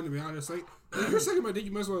worst kind, to be honest. Like, if you're sucking my dick,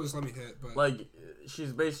 you might as well just let me hit. But like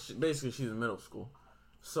she's basically she's in middle school,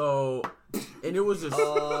 so and it was just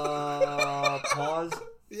Pause.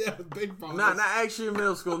 yeah, big pause. not actually in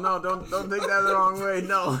middle school. No, don't take that the wrong way.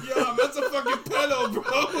 No, Yeah, that's a fucking pedo, bro.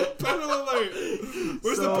 Pedo alert.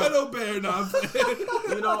 Where's the pedo bear now?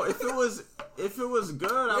 you know if it was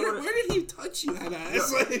good, I would. Where did he touch you that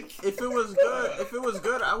ass? Like, If it was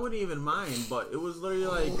good, I wouldn't even mind. But it was literally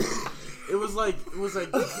like,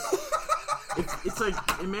 it's like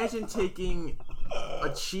imagine taking a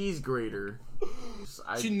cheese grater.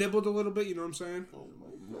 she nibbled a little bit, you know what I'm saying?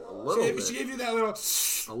 A little bit. She gave you that little.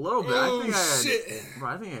 A little bit. Oh, I think shit.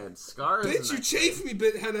 I had scars. Bitch, you chafed me,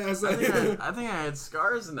 bit head ass. I think I had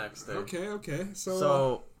scars the next day. Okay.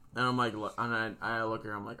 So, And I'm like, look, and I look at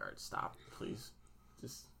her. I'm like, all right, stop, please,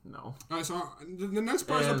 just no. all right, so the next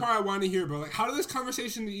part is the part I want to hear, bro. Like, how did this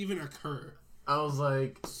conversation even occur? I was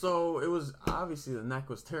like, so it was obviously the neck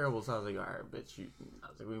was terrible. So I was like, all right, bitch, I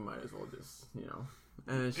was like, we might as well just, you know.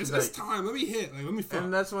 And then she's It's like, this time. Let me hit. Like, let me fuck.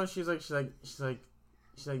 and that's when she's like, no, she's like,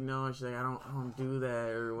 I don't do that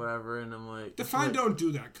or whatever. And I'm like, Define like, don't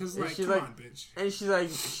do that, cause like, she's come like- on, bitch. And she's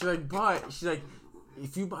like, but she's like,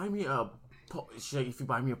 if you buy me a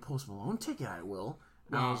Post Malone ticket, I will.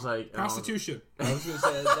 And I was like, prostitution. I was gonna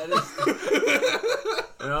say that is.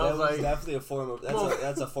 And I That was was like, definitely a form of.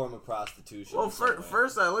 That's a form of prostitution. well, in some way.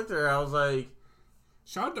 first I looked at her, I was like,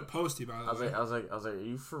 Shout out to Posty, by the way. I was like, are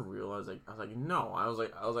you for real? I was like, no. I was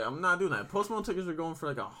like, I'm not doing that. Post Malone tickets were going for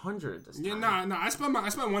like 100 this time. Yeah, nah. I spent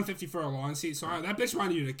 150 for a lawn seat, so that bitch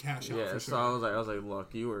wanted you to cash out Yeah, for so sure. I was like,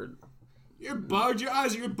 look, you were, You're bugged.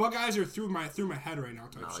 Your bug eyes are through my head right now.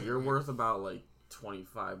 Type no, shit. you're Like, worth about like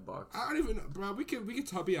 $25. I don't even know, bro. We could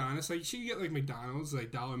be honest. Like, she could get like McDonald's,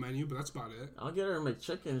 like dollar menu, but that's about it. I'll get her a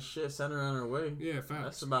McChicken, shit, send her on her way. Yeah, facts.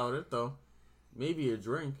 That's about it though. Maybe a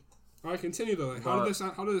drink. All right, continue though. Like, how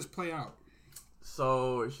did this play out?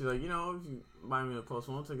 So she's like, you know, if you buy me a Post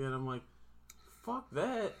Malone ticket, I'm like, fuck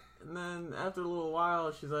that. And then after a little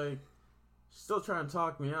while, she's like, she's still trying to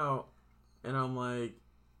talk me out, and I'm like,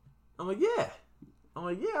 yeah.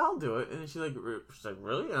 I'll do it. And she's like,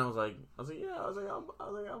 really? And I was like, yeah.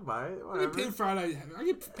 I'll buy it. I Whatever. get paid Friday. And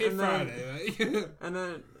then- Friday. Like. And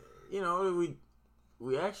then, you know,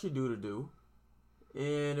 we actually do,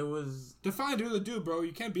 and it was, Define do the do, bro.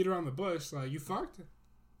 You can't beat around the bush. Like, you fucked.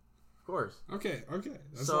 of course, Okay.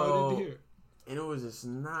 That's So- all I need to hear. and it was just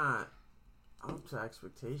not up to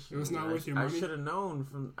expectation. It was not worth your I money? should have known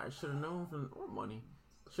from what money.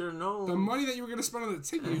 Should have known The money that you were gonna spend on the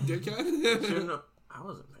ticket, you Should've dickhead. known- I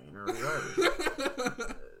wasn't paying her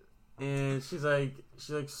regardless. And she's like,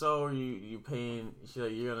 so are you paying? She's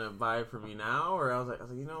like, you're gonna buy it for me now, or I was like,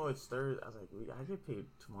 you know, it's Thursday. I was like, I get paid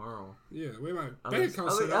tomorrow. Yeah, the way my I bank was account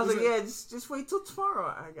like, set up. yeah, just wait till tomorrow.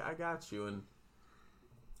 I got you. And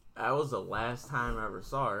that was the last time I ever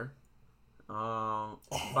saw her. About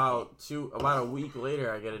a week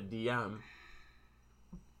later, I get a DM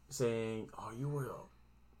saying, "Oh, you were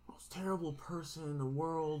the most terrible person in the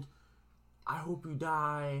world. I hope you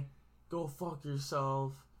die. Go fuck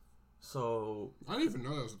yourself." So I didn't even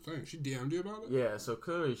know that was a thing. She DM'd you about it? yeah, so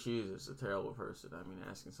clearly she's just a terrible person. I mean,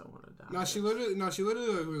 asking someone to die. No, she literally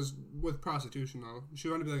like, was with prostitution though. She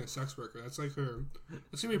wanted to be like a sex worker. That's like her.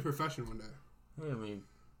 That's gonna be a profession one day. Hey, I mean,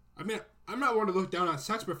 I'm not one to look down on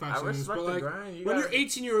sex professions, respect but the like grind. when you're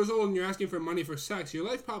 18 years old and you're asking for money for sex, your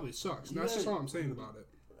life probably sucks. And that's just all I'm saying about it.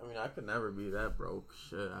 I mean, I could never be that broke.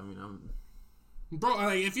 Shit. I mean, Bro,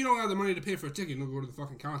 like if you don't have the money to pay for a ticket, don't go to the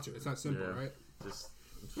fucking concert. It's that simple, yeah, right? just.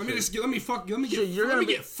 Let me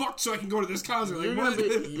get fucked so I can go to this concert. Like,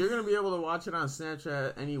 You're gonna be able to watch it on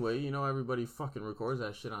Snapchat anyway. You know everybody fucking records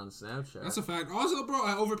that shit on Snapchat. That's a fact. Also, bro,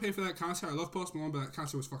 I overpaid for that concert. I love Post Malone, but that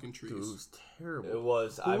concert was fucking trees. Dude, it was terrible. It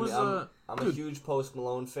was. I'm a dude. huge Post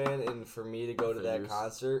Malone fan, and for me to go to that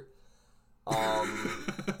concert, I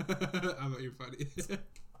thought you were funny.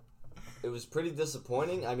 it was pretty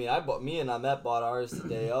disappointing. I mean, me and Ahmet bought ours the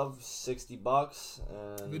day of,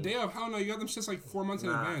 $60. And The day of? Hell no, you got them shits like 4 months in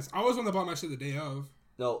advance. I was one that bought my shit the day of.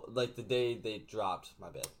 No, like the day they dropped. My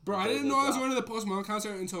bad. Bro, The I day didn't they know I was dropped. going to the Post Malone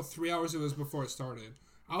concert until 3 hours it was before it started.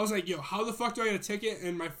 I was like, yo, how the fuck do I get a ticket?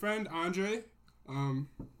 And my friend Andre,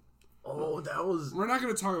 Oh, that was. we're not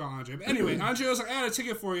going to talk about Andre. But anyway, Andre was like, I got a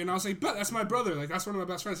ticket for you. And I was like, bet, that's my brother. Like, that's one of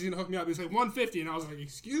my best friends. He's going to hook me up. He's like, $150. And I was like,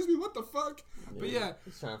 excuse me, what the fuck? But yeah,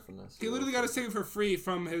 He's trying to finesse. he literally got his ticket for free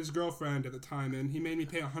from his girlfriend at the time. And he made me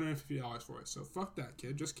pay $150 for it. So fuck that,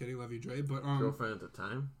 kid. Just kidding. Love you, Dre. But, girlfriend at the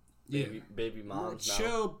time. yeah. Baby moms now.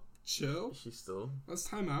 Chill. She's still. Let's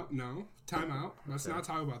time out. No. Time out. Let's not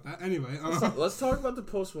talk about that. Anyway. Let's talk about the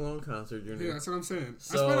Post Malone concert, Junior. Yeah, that's what I'm saying.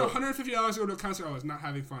 So- I spent $150 to go to a concert I was not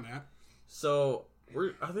having fun at. So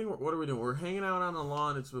what are we doing? We're hanging out on the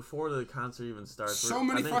lawn. It's before the concert even starts. So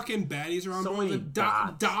many fucking baddies around, so bro. many The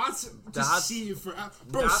dots. Dots. Just see you for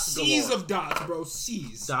bro. Dots Seas galore. of dots, bro.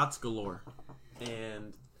 Seas. Dots galore.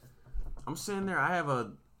 And I'm sitting there. I have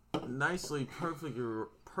a nicely,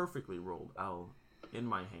 perfectly rolled L in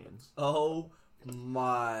my hands. Oh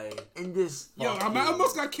my! And this Yo, I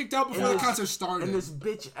almost got kicked out before the concert started. and this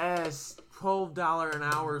bitch ass $12 an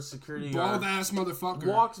hour security guard bald ass motherfucker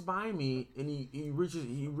walks by me and he reaches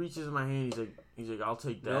in my hand. He's like, I'll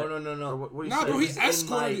take that. No. Or what do you Nah, say? bro, It he was in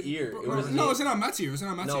escorted. my ear. Bro, It was no, in- it's in Ahmet's ear. It's in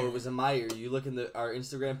Ahmet's ear. No, it was in my ear. You look in our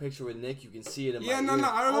Instagram picture with Nick, you can see it in my ear. No,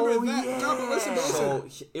 I remember that. yeah. No, but listen. So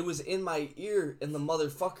it was in my ear, and the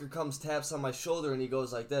motherfucker comes, taps on my shoulder, and he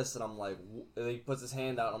goes like this, and I'm like, and he puts his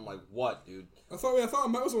hand out. I'm like, what, dude? I thought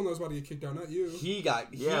Ahmet was the one that was about to get kicked out, not you.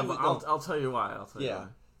 I'll tell you why. Yeah.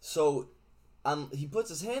 So, he puts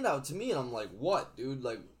his hand out to me, and I'm like, what, dude?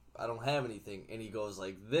 Like, I don't have anything. And he goes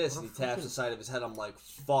like this, and he taps the side of his head. I'm like,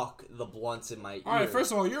 fuck the blunts in my ear. All right,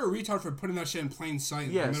 first of all, you're a retard for putting that shit in plain sight in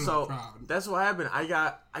the Yeah, middle of so the crowd. that's what happened. I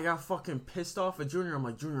got fucking pissed off at Junior. I'm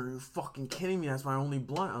like, Junior, are you fucking kidding me? That's my only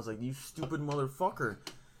blunt. I was like, you stupid motherfucker.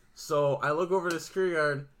 So I look over to the security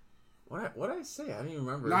guard. What did I say? I don't even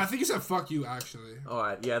remember. No, I think you said "fuck you." Actually.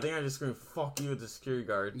 Oh, yeah, I think I just screamed "fuck you" at the security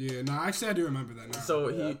guard. Yeah, no, actually, I do remember that now.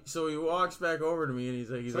 So he walks back over to me and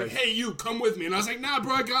he's like, hey, you, come with me. And I was like, nah,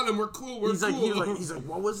 bro, I got him. We're cool. We're cool. he's like,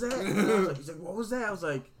 what was that? He's like, what was that? I was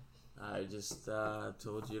like, I just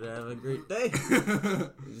told you to have a great day.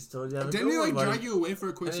 He just told you to have a Didn't good he one, buddy. drag you away for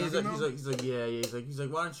a quick And second? he's like, yeah. He's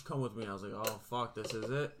like, why don't you come with me? I was like, oh fuck, this is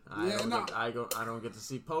it. I don't get to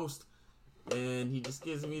see Post. And he just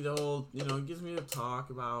gives me the whole, gives me the talk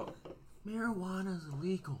about marijuana is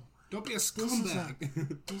illegal. Don't be a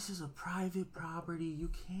scumbag. This is a private property. You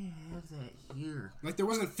can't have that here. Like there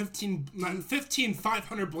wasn't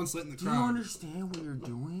 500 blunts lit in the Do you crowd. understand what you're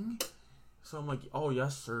doing? So I'm like, oh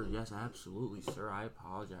yes, sir. Yes, absolutely, sir. I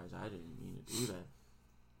apologize. I didn't mean to do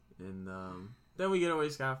that. And then we get away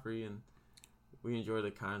scot-free and we enjoy the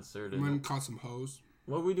concert. And And then caught some hoes.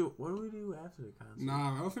 what do we do after the concert?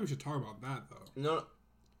 Nah, I don't think we should talk about that though. No,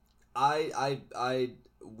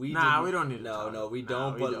 we don't need to No, talk. no, we Nah,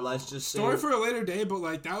 don't. we But don't. let's just say Story for a later day, but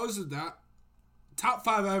like that was that top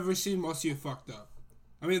 5 I've ever seen. Most of you fucked up.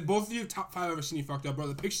 I mean, both of you top 5 I've ever seen you fucked up, bro.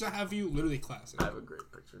 The pictures I have of you, literally classic. I have a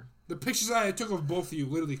great picture. The pictures I took of both of you,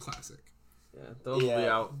 literally classic. Yeah, those will be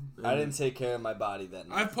out. I didn't take care of my body that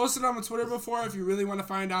night. I've posted on my Twitter before. If you really want to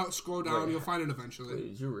find out, scroll down. Wait. You'll find it eventually. Wait,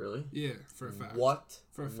 did you really? Yeah, for a fact. What?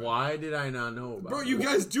 For a fact. Why did I not know about Bro, it? you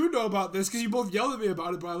guys do know about this because you both yelled at me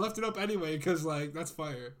about it, but I left it up anyway because, like, that's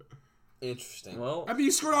fire. Interesting. Well, I mean,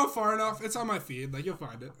 you scroll down far enough. It's on my feed. Like, you'll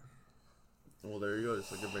find it. there you go.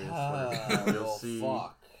 Just look at Brandon's Twitter. You'll Well, see.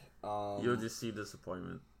 fuck. You'll just see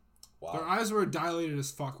disappointment. Their Wow. eyes were dilated as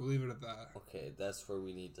fuck. We'll leave it at that. Okay, that's where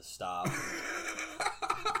we need to stop.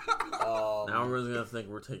 Now everyone's gonna think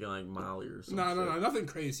we're taking like Molly or something. No, nothing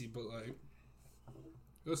crazy, but like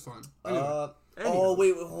it was fun. Anyway. Oh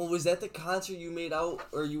wait, was that the concert you made out,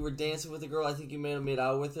 or you were dancing with a girl? I think you may have made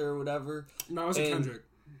out with her or whatever. No, it was Kendrick.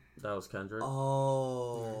 That was Kendrick.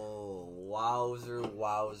 Oh,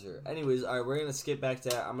 wowzer. Anyways, all right, we're gonna skip back to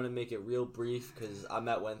that. I'm gonna make it real brief because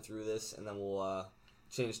Ahmet went through this, and then we'll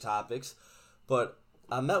change topics. But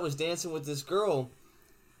Ahmet was dancing with this girl,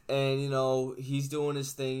 and you know he's doing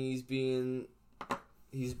his thing. He's being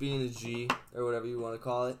a G or whatever you want to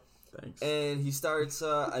call it. Thanks. And he starts.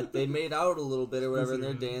 They made out a little bit or whatever, and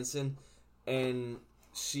they're dancing. And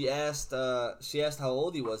she asked how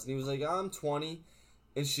old he was, and he was like, "I'm 20."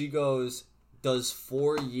 And she goes, "Does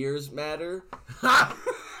 4 years matter?"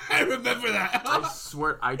 I remember that. I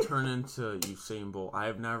swear, I turn into Usain Bolt. I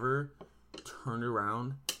have never turned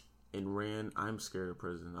around and ran. I'm scared of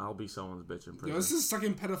prison. I'll be someone's bitch in prison. Yo, this is the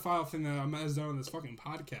second pedophile thing that I'm done on this fucking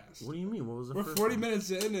podcast. What do you mean? What was the We're first 40 one? minutes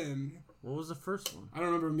in, and What was the first one? I don't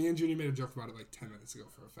remember. Me and Junior made a joke about it like 10 minutes ago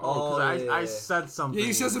for a fact. Oh, because yeah. I said something. Yeah,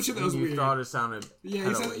 you said some shit that was and you weird. thought it sounded. Yeah,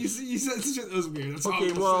 pedo-ish. you said some shit that was weird. That's all Okay,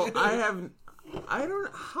 I'm well, saying. I don't.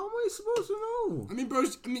 How am I supposed to know? I mean, bro,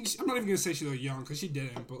 I'm not even gonna say she looked young because she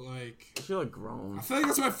didn't, but like, She looked grown. I feel like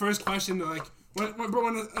that's my first question. To, like, when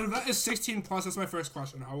an event is 16 plus, that's my first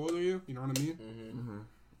question. How old are you? You know what I mean?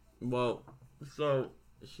 Mm-hmm. Well, so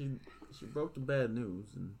she broke the bad news,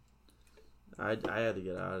 and I had to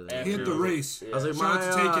get out of there. He hit the race. Yeah. I was like, Shout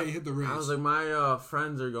out to my TK, he hit the race. I was like, my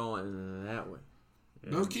friends are going that way.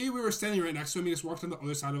 Yeah. No key, we were standing right next to him. He just walked on the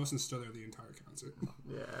other side of us and stood there the entire concert.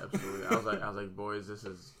 Yeah, absolutely. I was like, boys, this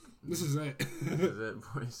is This is it.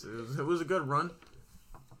 boys. It was a good run.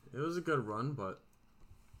 It was a good run, but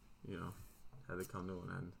you know, had to come to an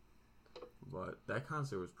end. But that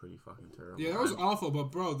concert was pretty fucking terrible. Yeah, that was awful. But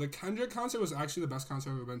bro, the Kendrick concert was actually the best concert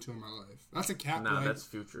I've ever been to in my life. That's a cap. Nah, like, that's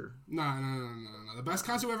Future. Nah. The best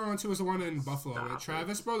concert we ever went to was the one in Buffalo Stop with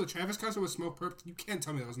Travis, bro. The Travis concert with Smoke Perp. You can't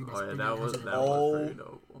tell me that wasn't the best. Oh yeah, big that was concert that ever. was pretty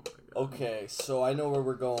dope. Oh my god. Okay, so I know where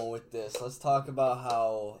we're going with this. Let's talk about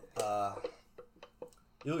how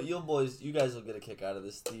you guys will get a kick out of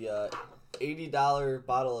this. The $80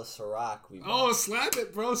 bottle of Ciroc we bought. Oh, slap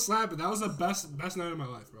it, bro. Slap it. That was the best night of my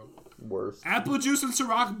life, bro. Worst. Apple juice and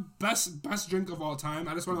Ciroc, best drink of all time.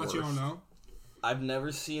 I just want to let you all know. I've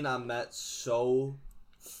never seen Ahmet so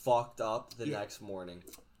fucked up the next morning.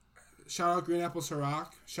 Shout out Green Apple Ciroc.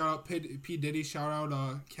 Shout out P Diddy. Shout out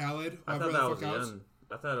Khaled. I thought that was the end.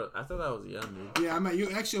 I thought that was the end, dude. Yeah, I mean, you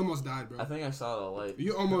actually almost died, bro. I think I saw the light.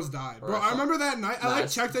 You almost died, Or bro. I I saw- remember that night. I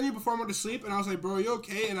Nice. checked on you before I went to sleep, and I was like, "Bro, you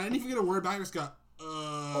okay?" And I didn't even get a word back. I just got.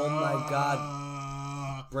 Oh my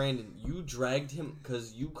God. Brandon, you dragged him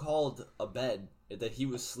because you called a bed that he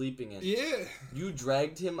was sleeping in. Yeah, You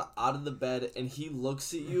dragged him out of the bed, and he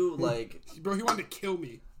looks at you like, bro. He wanted to kill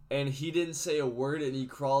me. and he didn't say a word, and he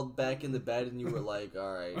crawled back in the bed, and you were like,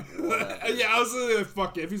 all right, whatever. Yeah, I was like,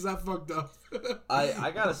 "Fuck it." If he's that fucked up.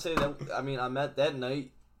 I gotta say that, I mean, I met that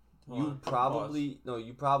night. Hold You on, probably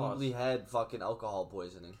Pause. had fucking alcohol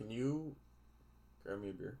poisoning. Can you grab me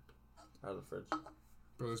a beer out of the fridge?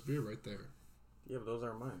 Bro, there's beer right there. Yeah, but those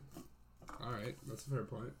aren't mine. All right, that's a fair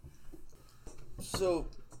point. So,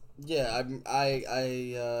 yeah,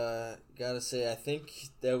 I gotta say, I think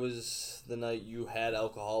that was the night you had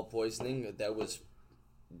alcohol poisoning.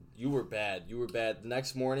 You were bad. You were bad. The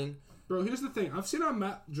next morning, Bro, here's the thing. I've seen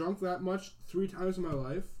Matt drunk that much 3 times in my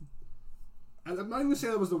life. And I'm not even gonna say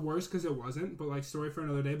that was the worst because it wasn't, but like story for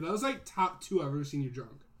another day. But that was like top 2 I've ever seen you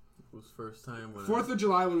drunk. It was first time when 4th of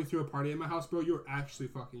July when we threw a party at my house, bro. You were actually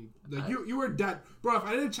fucking like you were dead, bro. If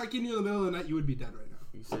I didn't check in you in the middle of the night, you would be dead right now.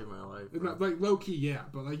 you saved my life. It's Bro. not, like low key, yeah,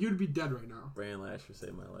 but like you'd be dead right now, Brandon Lasher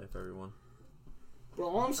saved my life, everyone. bro.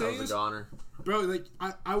 All I'm I saying was is, a goner. bro, like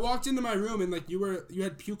I walked into my room and like you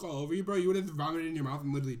had puke all over you, bro. You would have vomited in your mouth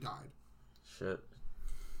and literally died. Shit.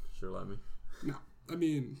 Sure let me. No, I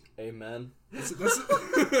mean amen. that's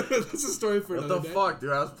a story for What another the day. fuck,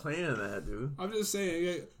 dude? I was playing that, dude. I'm just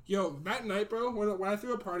saying, yo, that night, bro, when I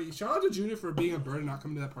threw a party, shout out to Junior for being a bird and not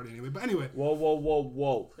coming to that party anyway. But anyway,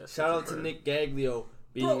 Whoa. Yes, Shout out it's a to bird. Nick Gaglio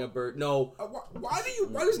being Bro. a bird. No, why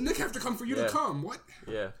does Nick have to come for you to Yeah. come? What?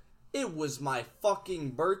 Yeah. it was my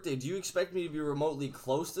fucking birthday. Do you expect me to be remotely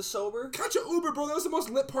close to sober? Catch an Uber, bro. That was the most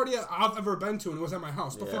lit party I've ever been to, and it was at my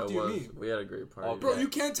house. The Yeah, fuck it do you was. mean? We had a great party. Oh, Bro, Yeah. you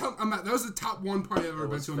can't tell. That was the top 1 party I've ever It been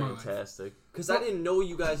was to in my life. fantastic. Because I didn't know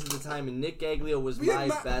you guys at the time, and Nick Gaglio was We my had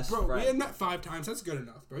met, best bro. friend. We had met 5 times. That's good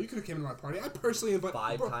enough, bro. You could have came to my party. I personally invited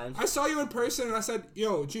 5 bro, times? I saw you in person, and I said,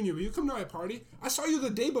 "Yo, Junior, will you come to my party?" I saw you the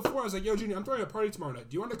day before. I was like, "Yo, Junior, I'm throwing a party tomorrow night.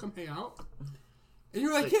 Do you want to come hang out?" And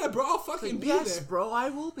you're like, yeah, bro, I'll fucking be yes, there. bro, I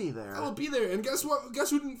will be there. I will be there. And guess what? Guess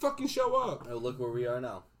who didn't fucking show up? Oh, look where we are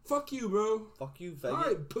now. Fuck you, bro. Fuck you, faggot.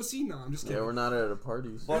 Alright, pussy. No, I'm just kidding. Yeah, we're not at a party.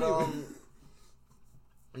 But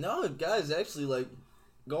no, guys, actually, like,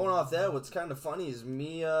 going off that, what's kind of funny is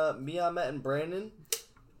Ahmet, and Brandon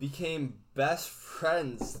became best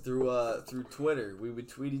friends through Twitter. We would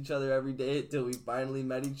tweet each other every day until we finally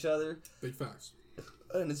met each other. Big facts.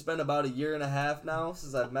 And it's been about 1.5 years now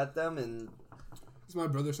since I've met them, and It's my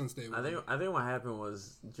brother since day one. I think what happened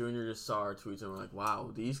was Junior just saw our tweets and we're like,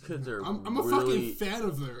 wow, these kids are I'm a really, fucking fan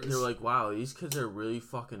of theirs. They're like, wow, these kids are really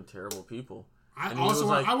fucking terrible people. I And he also was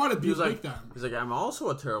want, like- I want to he be was like like, them. He's like, I'm also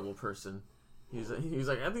a terrible person. He's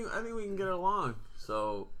like, I think we can get along.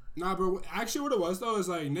 So Nah, bro. Actually, what it was though is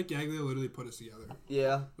like Nick Gaglia literally put us together.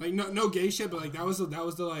 yeah. Like no gay shit, but like that was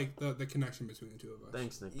the connection between the two of us.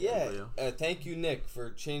 thanks, Nick. Yeah, Gaglio. thank you, Nick,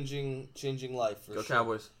 for changing life. For Go sure.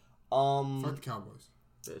 Cowboys, Fuck the Cowboys.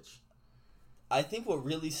 bitch. I think what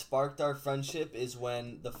really sparked our friendship is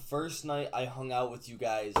when the first night I hung out with you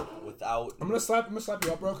guys without. I'm gonna slap you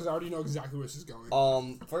up, bro, because I already know exactly where this is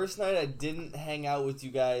going. First night I didn't hang out with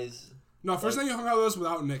you guys. No, first time you hung out with us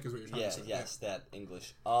without Nick is what you're trying Yeah, to say. yes, that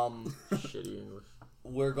English. Shitty English.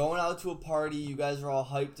 We're going out to a party. You guys are all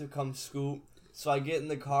hyped to come scoop. So I get in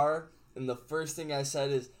the car, and the first thing I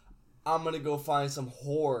said is, I'm gonna go find some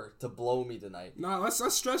whore to blow me tonight. Nah, let's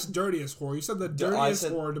stress dirtiest whore. You said the I dirtiest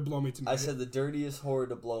said- whore to blow me tonight. I said the dirtiest whore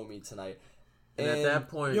to blow me tonight. And at that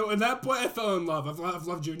point, Yo, at that point, I fell in love. I've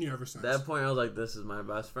loved Junior ever since. I was like, this is my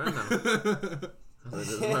best friend now. I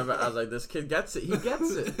was like, this kid gets it. He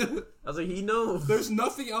gets it. I was like, he knows. There's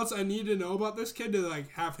nothing else I need to know about this kid to like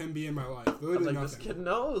have him be in my life. I was Literally like, nothing. this kid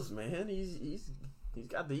knows, man. He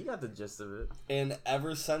got the gist of it. And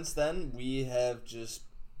ever since then, we have just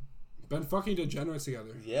Been fucking degenerates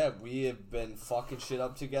together. yeah, we have been fucking shit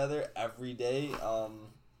up together every day.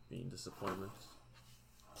 Being disappointments.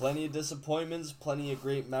 Plenty of disappointments, plenty of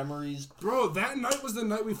great memories. Bro, that night was the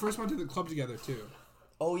night we first went to the club together too.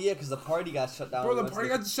 Oh yeah, because the party got shut down. Bro, We the went to party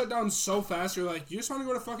got shut down so fast. You're like, you just want to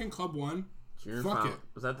go to fucking Club 1? Junior Fuck found, it.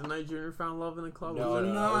 Was that the night Junior found love in the club? No, Was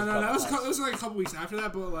it- No, that was a couple that was like a couple weeks after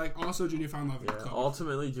that, but like also Junior found love in the Yeah, club.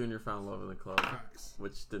 ultimately Junior found love in the club, Facts.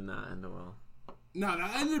 which did not end well. No,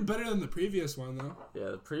 that ended better than the previous one though.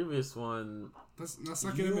 Yeah, the previous one. Let's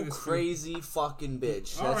not get him in You his crazy fucking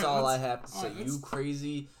bitch. All That's right, all I let's- have to all say. right, You let's-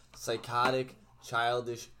 crazy, psychotic,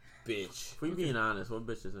 childish bitch. If we being honest, what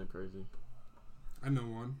bitch isn't crazy? I know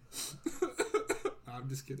one. Nah, I'm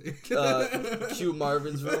just kidding. Cute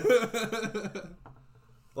Marvin's room.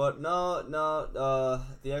 But no,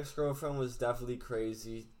 the ex-girlfriend was definitely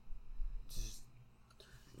crazy. Just,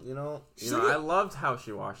 you know, I loved how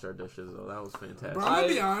she washed our dishes though. That was fantastic. Bro, I'm gonna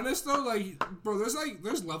be honest though, like, bro,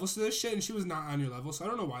 there's levels to this shit, and she was not on your level, so I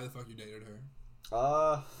don't know why the fuck you dated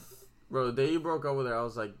her. Bro, the day you broke up with her,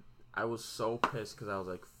 I was so pissed because I was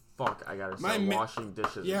like, fuck, I gotta My start ma- washing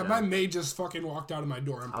dishes. Yeah, again. my maid just fucking walked out of my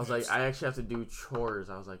door. I was like, I actually have to do chores.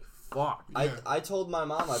 I was like, fuck. Yeah. I told my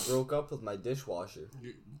mom I broke up with my dishwasher.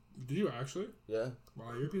 Did you actually? Yeah.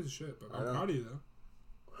 Wow, you're a piece of shit, but I I'm know. proud of you though.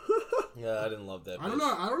 Yeah, I didn't love that. I don't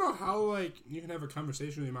know how like you can have a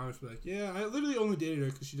conversation with your mom and just be like, yeah, I literally only dated her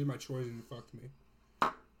because she did my chores and fucked me.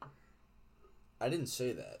 I didn't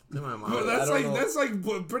say that. Then my mom. But I don't know. that's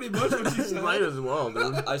like pretty much what you said. Might as well,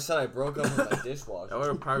 dude. I said I broke up with my dishwasher. That would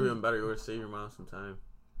have probably been better. You would have saved your mom some time.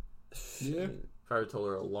 Yeah. Probably told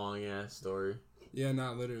her a long ass story. Yeah,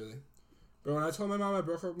 not literally. But when I told my mom I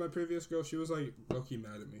broke up with my previous girl, she was like low-key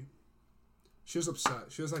mad at me. She was upset.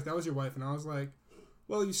 She was like, "That was your wife," and I was like,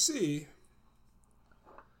 "Well, you see."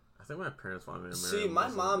 I think my parents wanted me to marry. See, a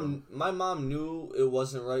Muslim my mom knew it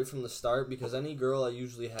wasn't right from the start because any girl I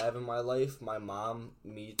usually have in my life, my mom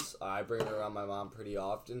meets. I bring her around my mom pretty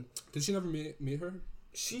often. Did she never meet her?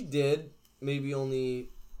 She did, maybe only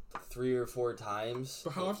 3 or 4 times.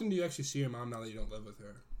 But how often do you actually see your mom now that you don't live with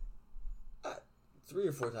her? 3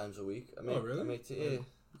 or 4 times a week. I mean, Oh, really? yeah.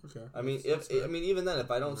 Okay. I mean, That's fair. even then, if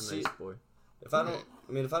I don't I'm a see, nice boy. if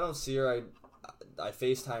I don't see her, I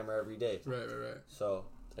FaceTime her every day. Right. So.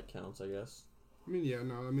 That counts, I guess. I mean, yeah,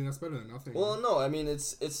 no, I mean that's better than nothing. Well, no, I mean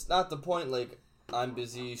it's not the point. Like I'm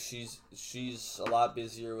busy, she's a lot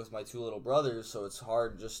busier with my 2 little brothers, so it's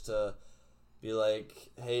hard just to be like,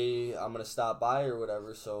 hey, I'm gonna stop by or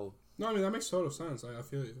whatever. So no, I mean that makes total sense. I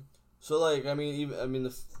feel you. so like I mean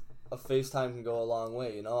a FaceTime can go a long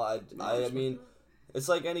way, you know. I mean. It's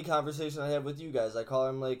like any conversation I have with you guys. I call her,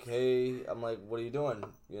 I'm like, hey, I'm like, what are you doing?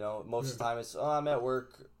 You know, most of the time it's, oh, I'm at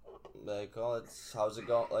work. Like, oh, it's how's it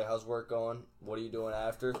going? Like, how's work going? What are you doing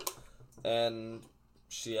after? And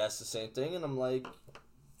she asks the same thing, and I'm like,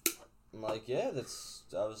 I'm like, yeah, that's.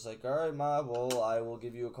 I was like, all right, Ma. Well, I will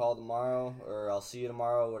give you a call tomorrow, or I'll see you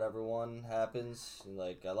tomorrow. Whatever one happens. And,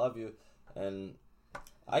 like, I love you, and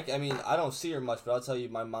I mean, I don't see her much, but I'll tell you,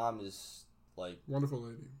 my mom is like Wonderful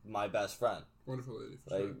lady. my best friend. Wonderful lady.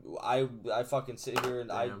 For Like, sure. I fucking sit here and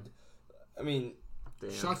Damn. I mean,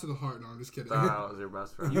 Damn. Shot to the heart. No, I'm just kidding. Thought I was your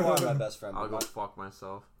best friend. you are my best friend. I'll but go my- fuck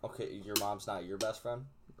myself. okay, your mom's not your best friend.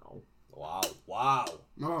 No. Wow, wow.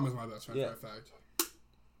 My mom is my best friend Yeah. for a fact.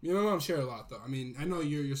 Me and my mom share a lot, though. I mean, I know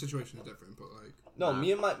your situation is different, but like, No, Nah.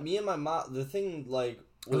 me and my mom. The thing, like,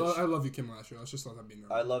 I, which, I love you, Kim Lasher. I was just thought that'd be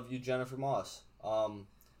known. I love you, Jennifer Moss.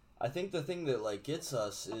 I think the thing that like gets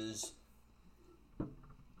us is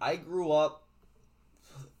I grew up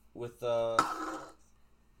with I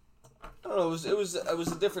don't know, it was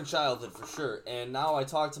a different childhood for sure. And now I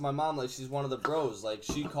talk to my mom like she's one of the bros. Like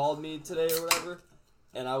she called me today or whatever,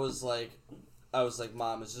 and I was like,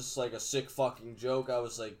 Mom, is this like a sick fucking joke? I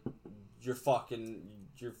was like, you're fucking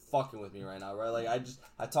with me right now, right? Like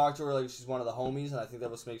I talked to her like she's one of the homies, and I think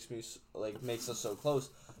that what makes us so close.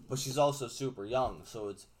 But she's also super young,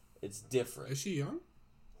 so it's different. Is she young?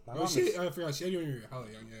 My Oh, mom she, is- I forgot. She had you when you were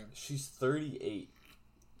hella young. Yeah. she's 38.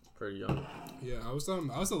 Pretty young. Yeah, I was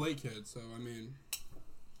a late kid, so I mean,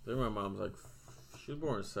 I think my mom's like, she was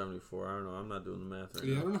born in 74. I don't know. I'm not doing the math right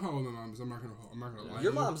yeah, I now. don't know how old my mom is. I'm not gonna lie.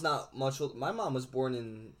 Your to you. mom's not much old. My mom was born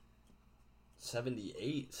in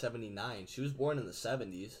 78, 79. She was born in the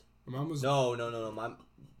 70s. My mom was. No.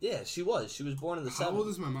 Yeah, she was. She was born in the How 70s. old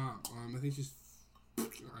is my mom? I think she's.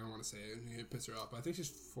 I don't want to say it. It piss her off. But I think she's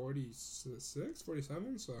 46,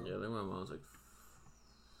 47. So. Yeah, I think my mom's like,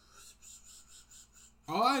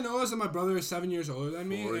 All I know is that my brother is 7 years older than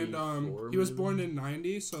me, and 44 he was maybe? born in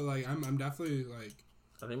 '90. So like, I'm definitely like.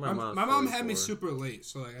 I think my mom's my mom had me 44. super late,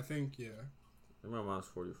 so like I think yeah. I think my mom's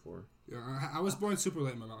 44. Yeah, I was born super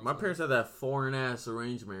late. My mom. My parents had that foreign ass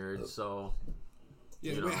arranged marriage, so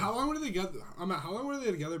Yeah, you wait. know. How long were they together? How long were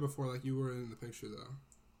they together before like you were in the picture though?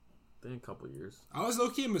 I think a couple years. I was low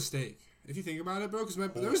key a mistake if you think about it, bro.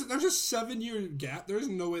 Because there's a 7-year gap. There's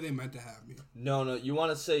no way they meant to have me. No. You want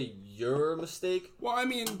to say you're a mistake? Well, I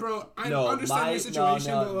mean, bro, I No, understand your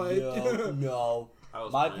situation, but like, no. I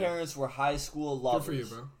was My playing. parents were high school good lovers. for you,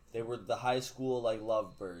 bro. They were the high school like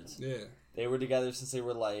lovebirds. Yeah, They were together since they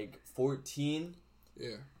were like 14.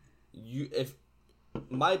 yeah. If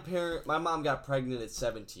my mom got pregnant at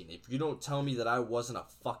 17. If you don't tell me that I wasn't a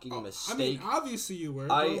fucking I mistake, mean, obviously you were.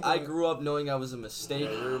 I bro, but- grew up knowing I was a mistake.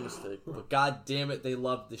 Yeah, you're a mistake. But god damn it, they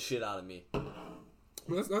loved the shit out of me.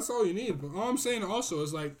 That's all you need. But all I'm saying also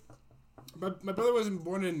is like, my brother wasn't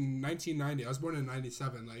born in 1990. I was born in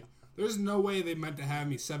 97. Like, there's no way they meant to have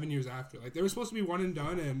me 7 years after. Like, they were supposed to be one and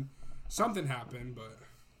done, and something happened. But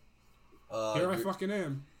here I fucking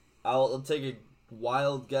am. I'll take a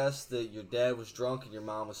wild guess that your dad was drunk and your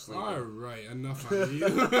mom was sleeping. All right, enough on you.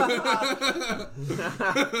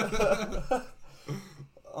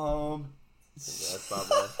 That's not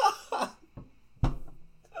bad.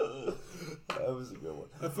 That was a good one.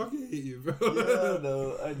 I fucking hate you, bro.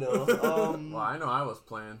 Yeah, I know. Well, I know I was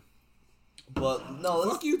playing. But no,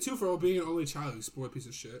 let's. Fuck you too for being an only child, you spoiled piece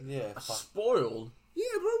of shit. Yeah, fuck. Spoiled? Yeah,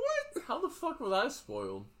 bro, what? How the fuck was I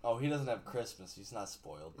spoiled? Oh, he doesn't have Christmas. He's not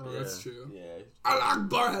spoiled. Oh, that's true. Yeah. Allah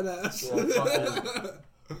Akbar, head ass. Yeah, fucking.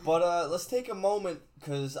 But let's take a moment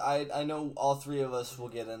because I know all three of us will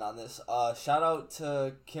get in on this. Shout out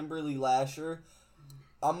to Kimberly Lasher.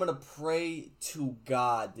 I'm gonna pray to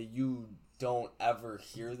God that you don't ever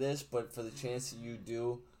hear this, but for the chance that you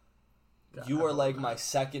do, you are like my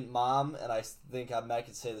second mom, and I think I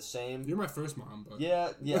could say the same. You're my first mom, but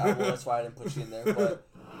Yeah, well, that's why I didn't put you in there. But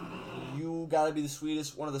you gotta be the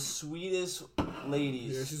sweetest, one of the sweetest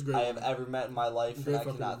ladies Yeah, she's great. I have ever met in my life, Great and I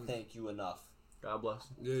fucking cannot woman. thank you enough. God bless.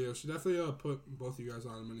 yeah, she definitely put both of you guys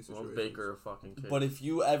on in many Well, situations. Baker a fucking kid. But if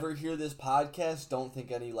you ever hear this podcast, don't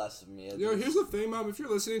think any less of me. Yo, here's the thing, Mom. If you're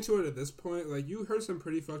listening to it at this point, like, you heard some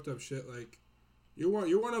pretty fucked up shit. Like, you're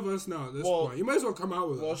one of us now at this Well- point. You might as well come out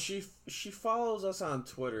with well, us. she follows us on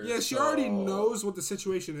Twitter. Yeah, she so- already knows what the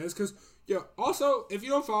situation is. Cause, also, if you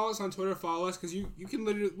don't follow us on Twitter, follow us. Cause you can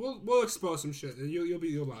literally, we'll expose some shit, and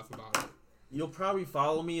you'll laugh about it. You'll probably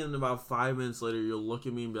follow me, and about 5 minutes later, you'll look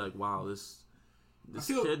at me and be like, "Wow, this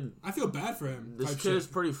kid." I feel bad for him. This type kid shit. is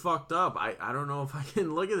pretty fucked up. I don't know if I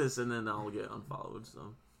can look at this and then I'll get unfollowed.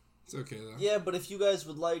 So It's okay though. Yeah, but if you guys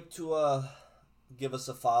would like to give us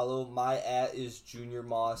a follow, my @ is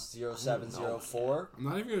JuniorMoss0704. I'm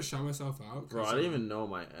not even gonna shout myself out. 'cause, bro, I didn't even know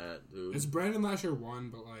my @ dude. It's Brandon Lasher 1,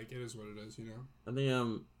 but like it is what it is, you know. I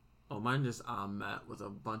think Oh, mine just Ahmet with a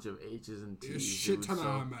bunch of H's and T's. A shit ton dude,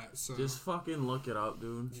 of so Ahmet. So just fucking look it up,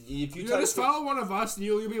 dude. If you just follow one of us, and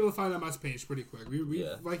you'll be able to find Ahmet's page pretty quick. We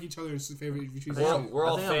Yeah. like each other's favorite YouTubers. we're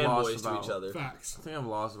all I think I've lost fanboys to about- each other. Facts. I think I've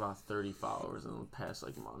lost about 30 followers in the past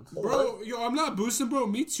like month. Bro, yo, I'm not boosting, bro.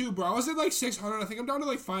 Me too, bro. I was at like 600. I think I'm down to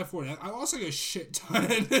like 540. I lost like a shit ton. I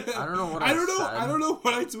don't know what I don't know. said. I don't know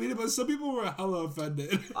what I tweeted, but some people were hella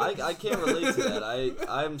offended. I can't relate to that.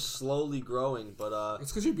 I'm slowly growing, but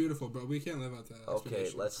It's because you're beautiful, bro. We can't live out that. okay,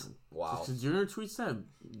 expectation. wow. Did Junior tweets that?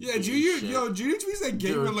 Yeah, gay Junior. shit? Yo, Junior tweets that gay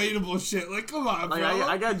Dude. relatable shit. Like, come on, Like bro.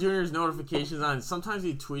 I got Junior's notifications on. Sometimes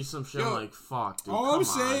he tweets some shit. Yo, I'm like, fuck, dude. all come I'm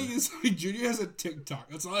saying on. is like Junior has a TikTok.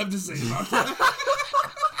 That's all I have to say about that.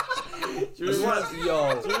 Junior's Yo,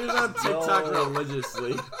 on TikTok Yo.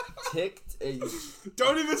 religiously.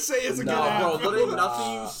 Don't even say it's a No, good app. Bro, literally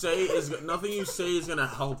nothing you say is gonna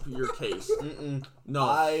help your case. No,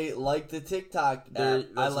 I like the TikTok app. I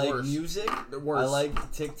that's like worse. music. Worse. I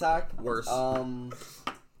like TikTok. Worse.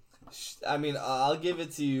 I mean, I'll give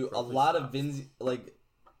it to you. A Please lot stop. of Vinzi, like,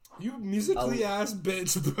 You musically ass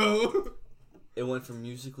bitch, bro. it went from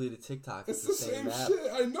Musically to TikTok. It's the same app. shit.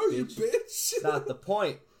 I know you, Bitch. bitch. It's not the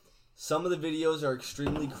point. Some of the videos are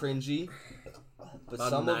extremely cringy, but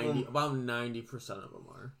some of them, about 90% of them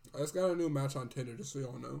are. I just got a new match on Tinder, just so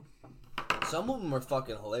y'all know. some of them are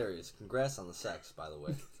fucking hilarious. Congrats on the sex, by the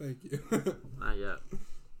way. Thank you. Not yet.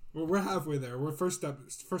 Well, we're halfway there. We're first step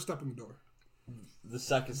in the door. The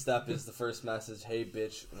second step is the first message. Hey,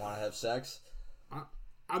 bitch, want to have sex?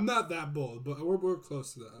 I'm not that bold, but we're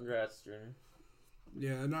close to that. Congrats, Junior.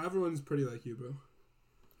 Yeah, not everyone's pretty like you, bro.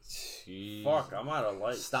 Jeez. Fuck, I'm out of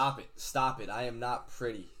light. Stop it. I am not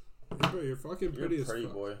pretty. Bro, you're fucking You're pretty a pretty as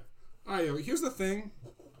fuck. boy. Alright, yo, here's the thing.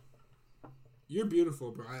 You're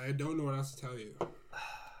beautiful, bro. I don't know what else to tell you. God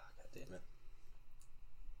damn it.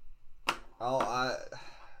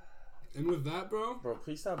 And with that, bro, Bro,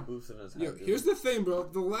 please stop boosting his head. yo, dude. here's the thing, bro.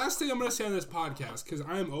 The last thing I'm gonna say on this podcast, because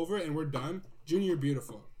I am over it and we're done. Junior, you're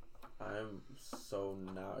beautiful. I'm so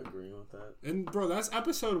not agreeing with that. And bro, that's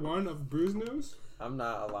episode 1 of Bruise News. I'm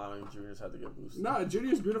not allowing Junior's head to get boosted. Nah,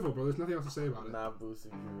 Junior's beautiful, bro. There's nothing else to say about I'm it. not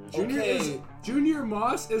boosting Junior. Okay. Junior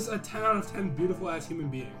Moss is a 10 out of 10 beautiful ass human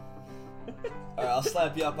being. Alright, I'll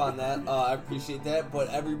slap you up on that. I appreciate that. But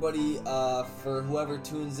everybody, for whoever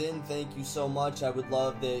tunes in, thank you so much. I would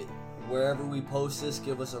love that wherever we post this,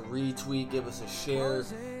 give us a retweet, give us a share,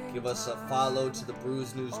 give us a follow to the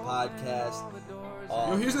Bruise News podcast.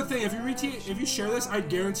 Yo, here's the thing. If you share this, I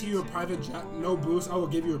guarantee you a private jet. No boost. I will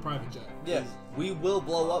give you a private jet. Yeah, we will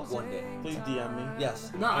blow up one day. Please DM me. Yes.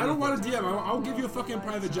 No, I don't want a DM. I'll give you a fucking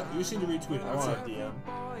private jet. You just need to retweet it. I That's want a it. DM.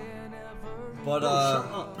 But Shut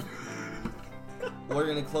up. we're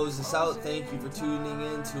gonna close this out. Thank you for tuning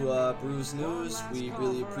in to Bruise News. We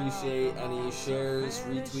really appreciate any shares,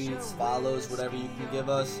 retweets, follows, whatever you can give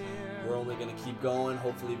us. We're only gonna keep going.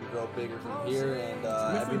 Hopefully, we grow bigger from here. And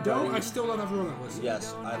And if we everybody, don't, I still love everyone that listens.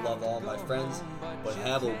 yes, I love all my friends. But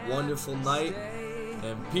have a wonderful night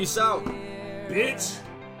and peace out. Bitch.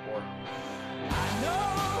 Or I know